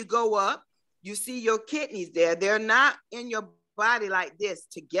now you go up, you see your kidneys there. They're not in your body like this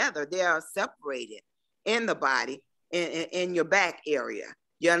together. They are separated in the body, in your back area.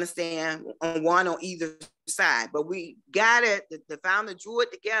 You understand? On one on either side. But we got it, the founder drew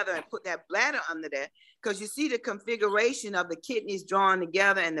it together and put that bladder under there, because you see the configuration of the kidneys drawn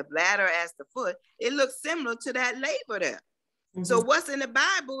together and the bladder as the foot. It looks similar to that labor there. Mm-hmm. So what's in the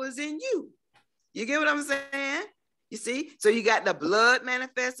Bible is in you. You get what I'm saying? You see? So you got the blood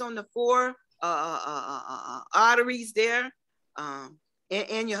manifest on the 4 arteries there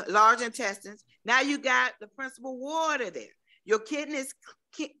in your large intestines. Now you got the principal water there. Your kidneys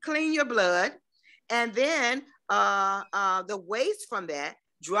clean your blood, and then the waste from that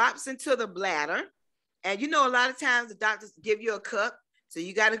drops into the bladder. And you know, a lot of times the doctors give you a cup, so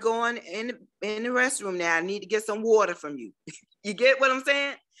you got to go in the restroom now. I need to get some water from you. You get what I'm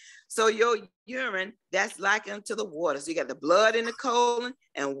saying? So your urine, that's likened to the water. So you got the blood in the colon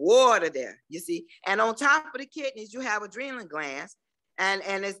and water there, you see. And on top of the kidneys, you have adrenal glands. And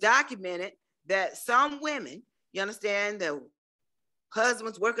it's documented that some women, you understand, the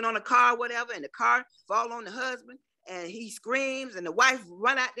husband's working on a car, whatever, and the car fall on the husband, and he screams, and the wife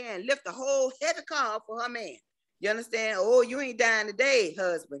run out there and lift the whole heavy car for her man. You understand? Oh, you ain't dying today,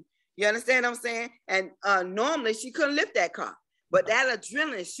 husband. You understand what I'm saying? And normally she couldn't lift that car, but that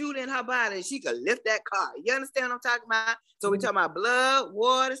adrenaline shoot in her body, and she could lift that car. You understand what I'm talking about? So we're talking about blood,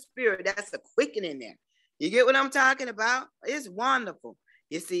 water, spirit. That's a quickening there. You get what I'm talking about? It's wonderful,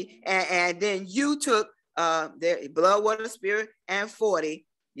 you see. And then you took the blood, water, spirit, and 40.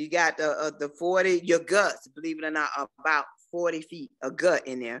 You got the 40, your guts, believe it or not, about 40 feet of gut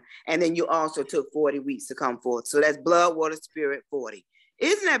in there. And then you also took 40 weeks to come forth. So that's blood, water, spirit, 40.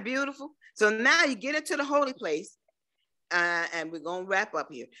 Isn't that beautiful? So now you get into the holy place, and we're gonna wrap up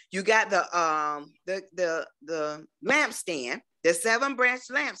here. You got the lampstand, the 7-branch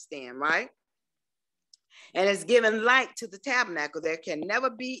lampstand, right? And it's giving light to the tabernacle. There can never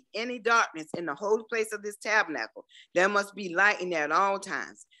be any darkness in the holy place of this tabernacle. There must be light in there at all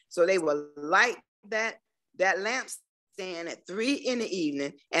times. So they will light that lampstand at 3 in the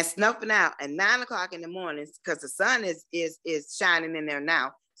evening and snuffing out at 9 o'clock in the morning, because the sun is shining in there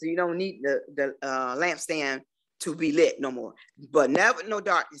now. So you don't need the lampstand to be lit no more, but never no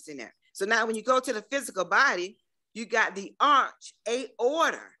darkness in there. So now when you go to the physical body, you got the arch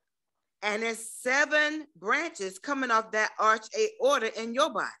aorta. And there's 7 branches coming off that arch aorta in your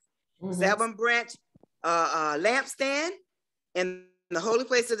body. Mm-hmm. 7-branch lampstand in the holy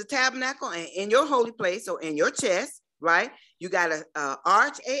place of the tabernacle, and in your holy place, or in your chest, right? You got an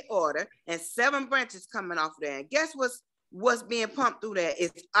arch aorta and 7 branches coming off there. And guess what's being pumped through there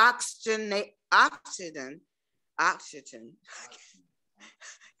is oxygen.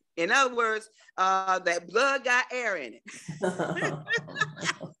 In other words, that blood got air in it.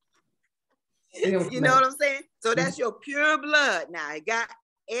 You know what I'm saying? So that's your pure blood. Now it got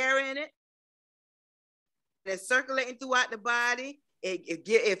air in it. It's circulating throughout the body.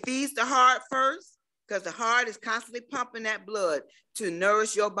 It feeds the heart first, because the heart is constantly pumping that blood to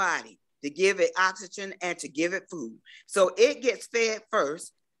nourish your body, to give it oxygen and to give it food. So it gets fed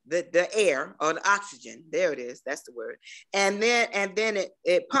first, the air or the oxygen. There it is. That's the word. And then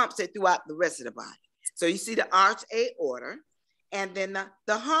it pumps it throughout the rest of the body. So you see the arch aorta, and then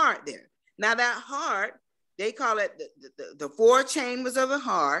the heart there. Now that heart, they call it the 4 chambers of the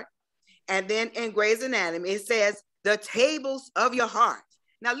heart. And then in Gray's Anatomy, it says the tables of your heart.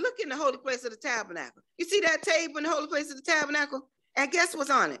 Now look in the holy place of the tabernacle. You see that table in the holy place of the tabernacle? And guess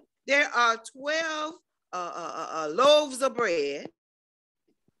what's on it? There are 12 loaves of bread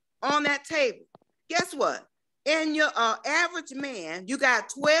on that table. Guess what? In your average man, you got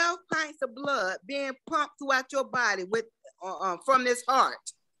 12 pints of blood being pumped throughout your body from this heart.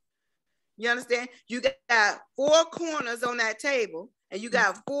 You understand? You got 4 corners on that table, and you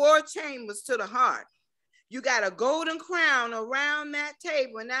got 4 chambers to the heart. You got a golden crown around that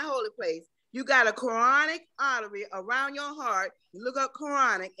table in that holy place. You got a chronic artery around your heart. You look up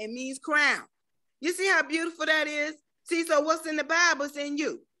chronic, it means crown. You see how beautiful that is? See, so what's in the Bible is in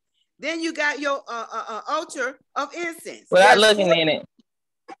you. Then you got your altar of incense. Without looking in it.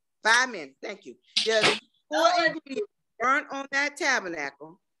 5 minutes, thank you. There's 4 ingredients burnt on that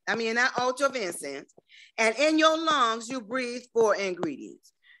tabernacle. I mean, that altar of incense. And in your lungs, you breathe 4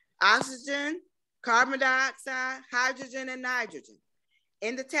 ingredients. Oxygen, carbon dioxide, hydrogen, and nitrogen.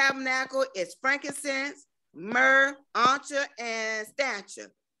 In the tabernacle, it's frankincense, myrrh, onycha, and stancha.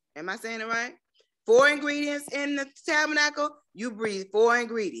 Am I saying it right? 4 ingredients in the tabernacle, you breathe 4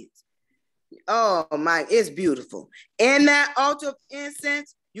 ingredients. Oh my, it's beautiful. In that altar of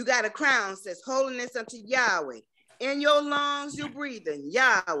incense, you got a crown that says holiness unto Yahweh. In your lungs, you breathe in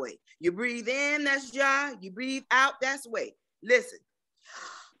Yahweh. You breathe in, that's Yah. You breathe out, that's way. Listen.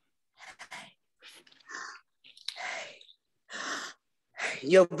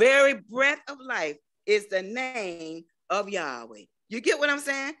 Your very breath of life is the name of Yahweh. You get what I'm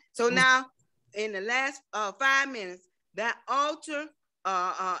saying? So now, in the last 5 minutes, that altar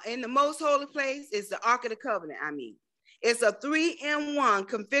in the most holy place is the Ark of the Covenant, I mean. It's a 3-in-1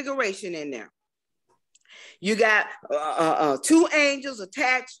 configuration in there. You got 2 angels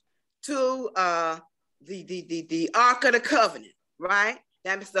attached to the Ark of the Covenant, right?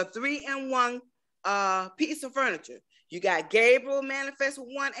 That's a 3-in-1 piece of furniture. You got Gabriel manifest with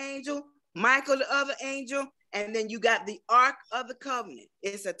 1 angel, Michael the other angel, and then you got the Ark of the Covenant.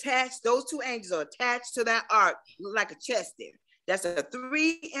 It's attached, those 2 angels are attached to that ark, look like a chest there. That's a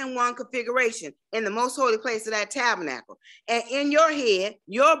 3-in-1 configuration in the most holy place of that tabernacle. And in your head,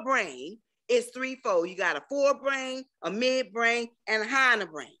 your brain is threefold. You got a forebrain, a midbrain, and a hinder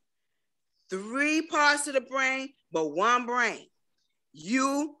brain. 3 parts of the brain, but 1 brain.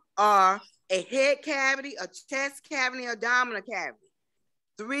 You are a head cavity, a chest cavity, abdominal cavity.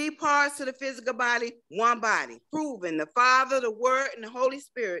 3 parts of the physical body, 1 body. Proving the Father, the Word, and the Holy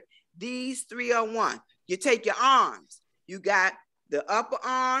Spirit, these 3 are 1. You take your arms. You got the upper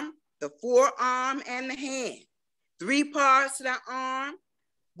arm, the forearm, and the hand. 3 parts to that arm,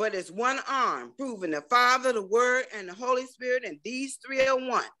 but it's 1 arm, proving the Father, the Word, and the Holy Spirit, and these 3 are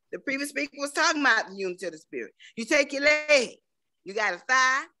 1. The previous speaker was talking about the unity of the Spirit. You take your leg, you got a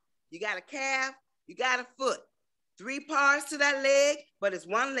thigh, you got a calf, you got a foot. 3 parts to that leg, but it's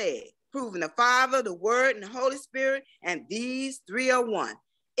 1 leg, proving the Father, the Word, and the Holy Spirit, and these 3 are 1.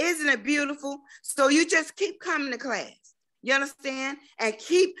 Isn't it beautiful? So you just keep coming to class. You understand? And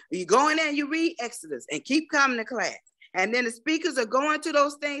you go in there and you read Exodus and keep coming to class. And then the speakers are going to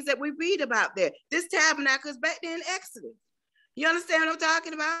those things that we read about there. This tabernacle is back there in Exodus. You understand what I'm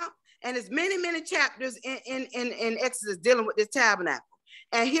talking about? And there's many, many chapters in Exodus dealing with this tabernacle.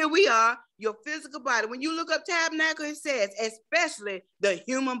 And here we are, your physical body. When you look up tabernacle, it says, especially the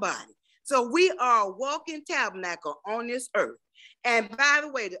human body. So we are a walking tabernacle on this earth. And by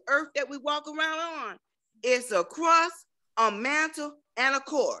the way, the earth that we walk around on is a cross, a mantle, and a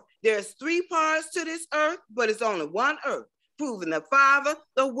core. There's 3 parts to this earth, but it's only 1 earth, proving the Father,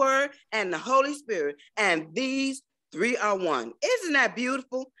 the Word, and the Holy Spirit. And these 3 are 1. Isn't that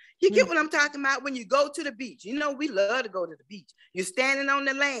beautiful? You get what I'm talking about when you go to the beach. You know, we love to go to the beach. You're standing on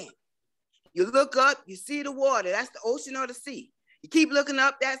the land. You look up, you see the water. That's the ocean or the sea. You keep looking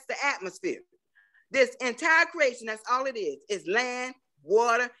up, that's the atmosphere. This entire creation, that's all it is land,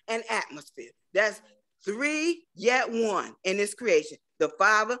 water, and atmosphere. That's 3 yet 1 in this creation. The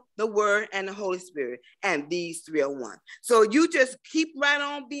Father, the Word, and the Holy Spirit. And these 3 are 1. So you just keep right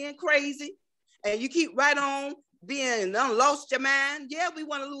on being crazy. And you keep right on being lost your mind. Yeah, we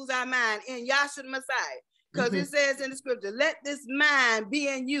want to lose our mind in Yahshua the Messiah. Because it says in the scripture, let this mind be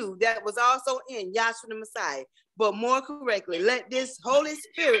in you that was also in Yahshua the Messiah. But more correctly, let this Holy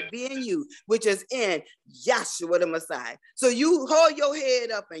Spirit be in you, which is in Yahshua the Messiah. So you hold your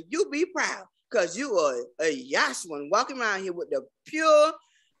head up and you be proud because you are a Yahshuan walking around here with the pure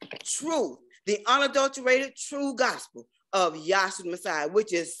truth, the unadulterated true gospel of Yahshua the Messiah,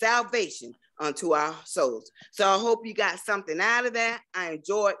 which is salvation unto our souls. So I hope you got something out of that. I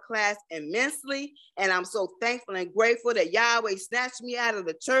enjoyed class immensely, and I'm so thankful and grateful that Yahweh snatched me out of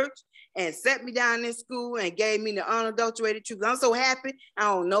the church and set me down in school and gave me the unadulterated truth. I'm so happy. I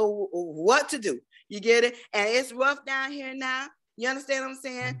don't know what to do. You get it? And it's rough down here now. You understand what I'm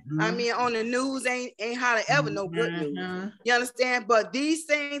saying? I mean, on the news ain't hardly ever no good news. You understand? But these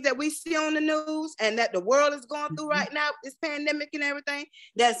things that we see on the news and that the world is going through right now, this pandemic and everything,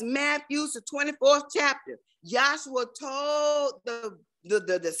 that's Matthew's the 24th chapter. Joshua told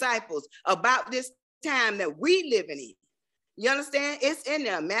the disciples about this time that we living in. You understand? It's in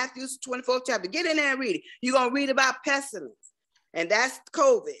there, Matthew's 24th chapter. Get in there and read it. You're going to read about pestilence. And that's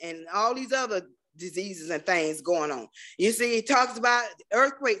COVID and all these other diseases and things going on. You see, it talks about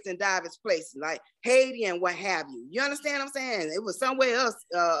earthquakes in diverse places like Haiti and what have you. You understand what I'm saying? It was somewhere else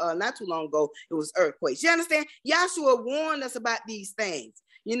not too long ago, it was earthquakes. You understand? Yahshua warned us about these things,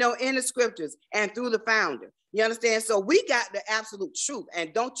 you know, in the scriptures and through the founder. You understand? So we got the absolute truth,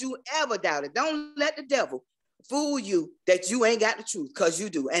 and don't you ever doubt it. Don't let the devil fool you that you ain't got the truth, because you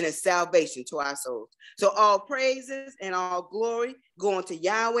do, and it's salvation to our souls. So all praises and all glory going to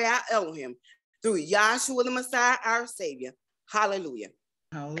Yahweh our Elohim through Yahshua the Messiah, our Savior. Hallelujah.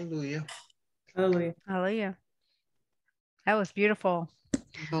 Hallelujah. Hallelujah. Hallelujah. That was beautiful.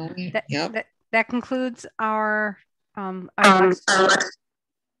 Yep. That concludes our lecture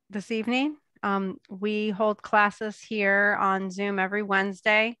this evening. We hold classes here on Zoom every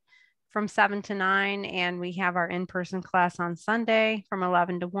Wednesday from 7 to 9, and we have our in-person class on Sunday from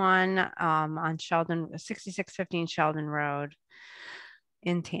 11 to 1 on 6615 Sheldon Road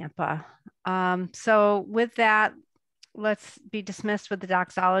in Tampa. So with that, let's be dismissed with the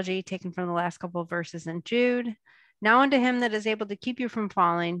doxology taken from the last couple of verses in Jude. Now unto him that is able to keep you from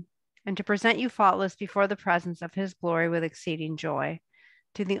falling and to present you faultless before the presence of his glory with exceeding joy.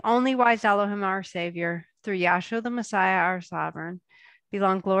 To the only wise Elohim, our Savior, through Yahshua the Messiah, our Sovereign,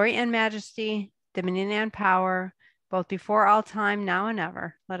 belong glory and majesty, dominion and power, both before all time, now and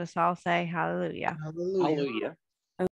ever. Let us all say hallelujah. Hallelujah. Hallelujah.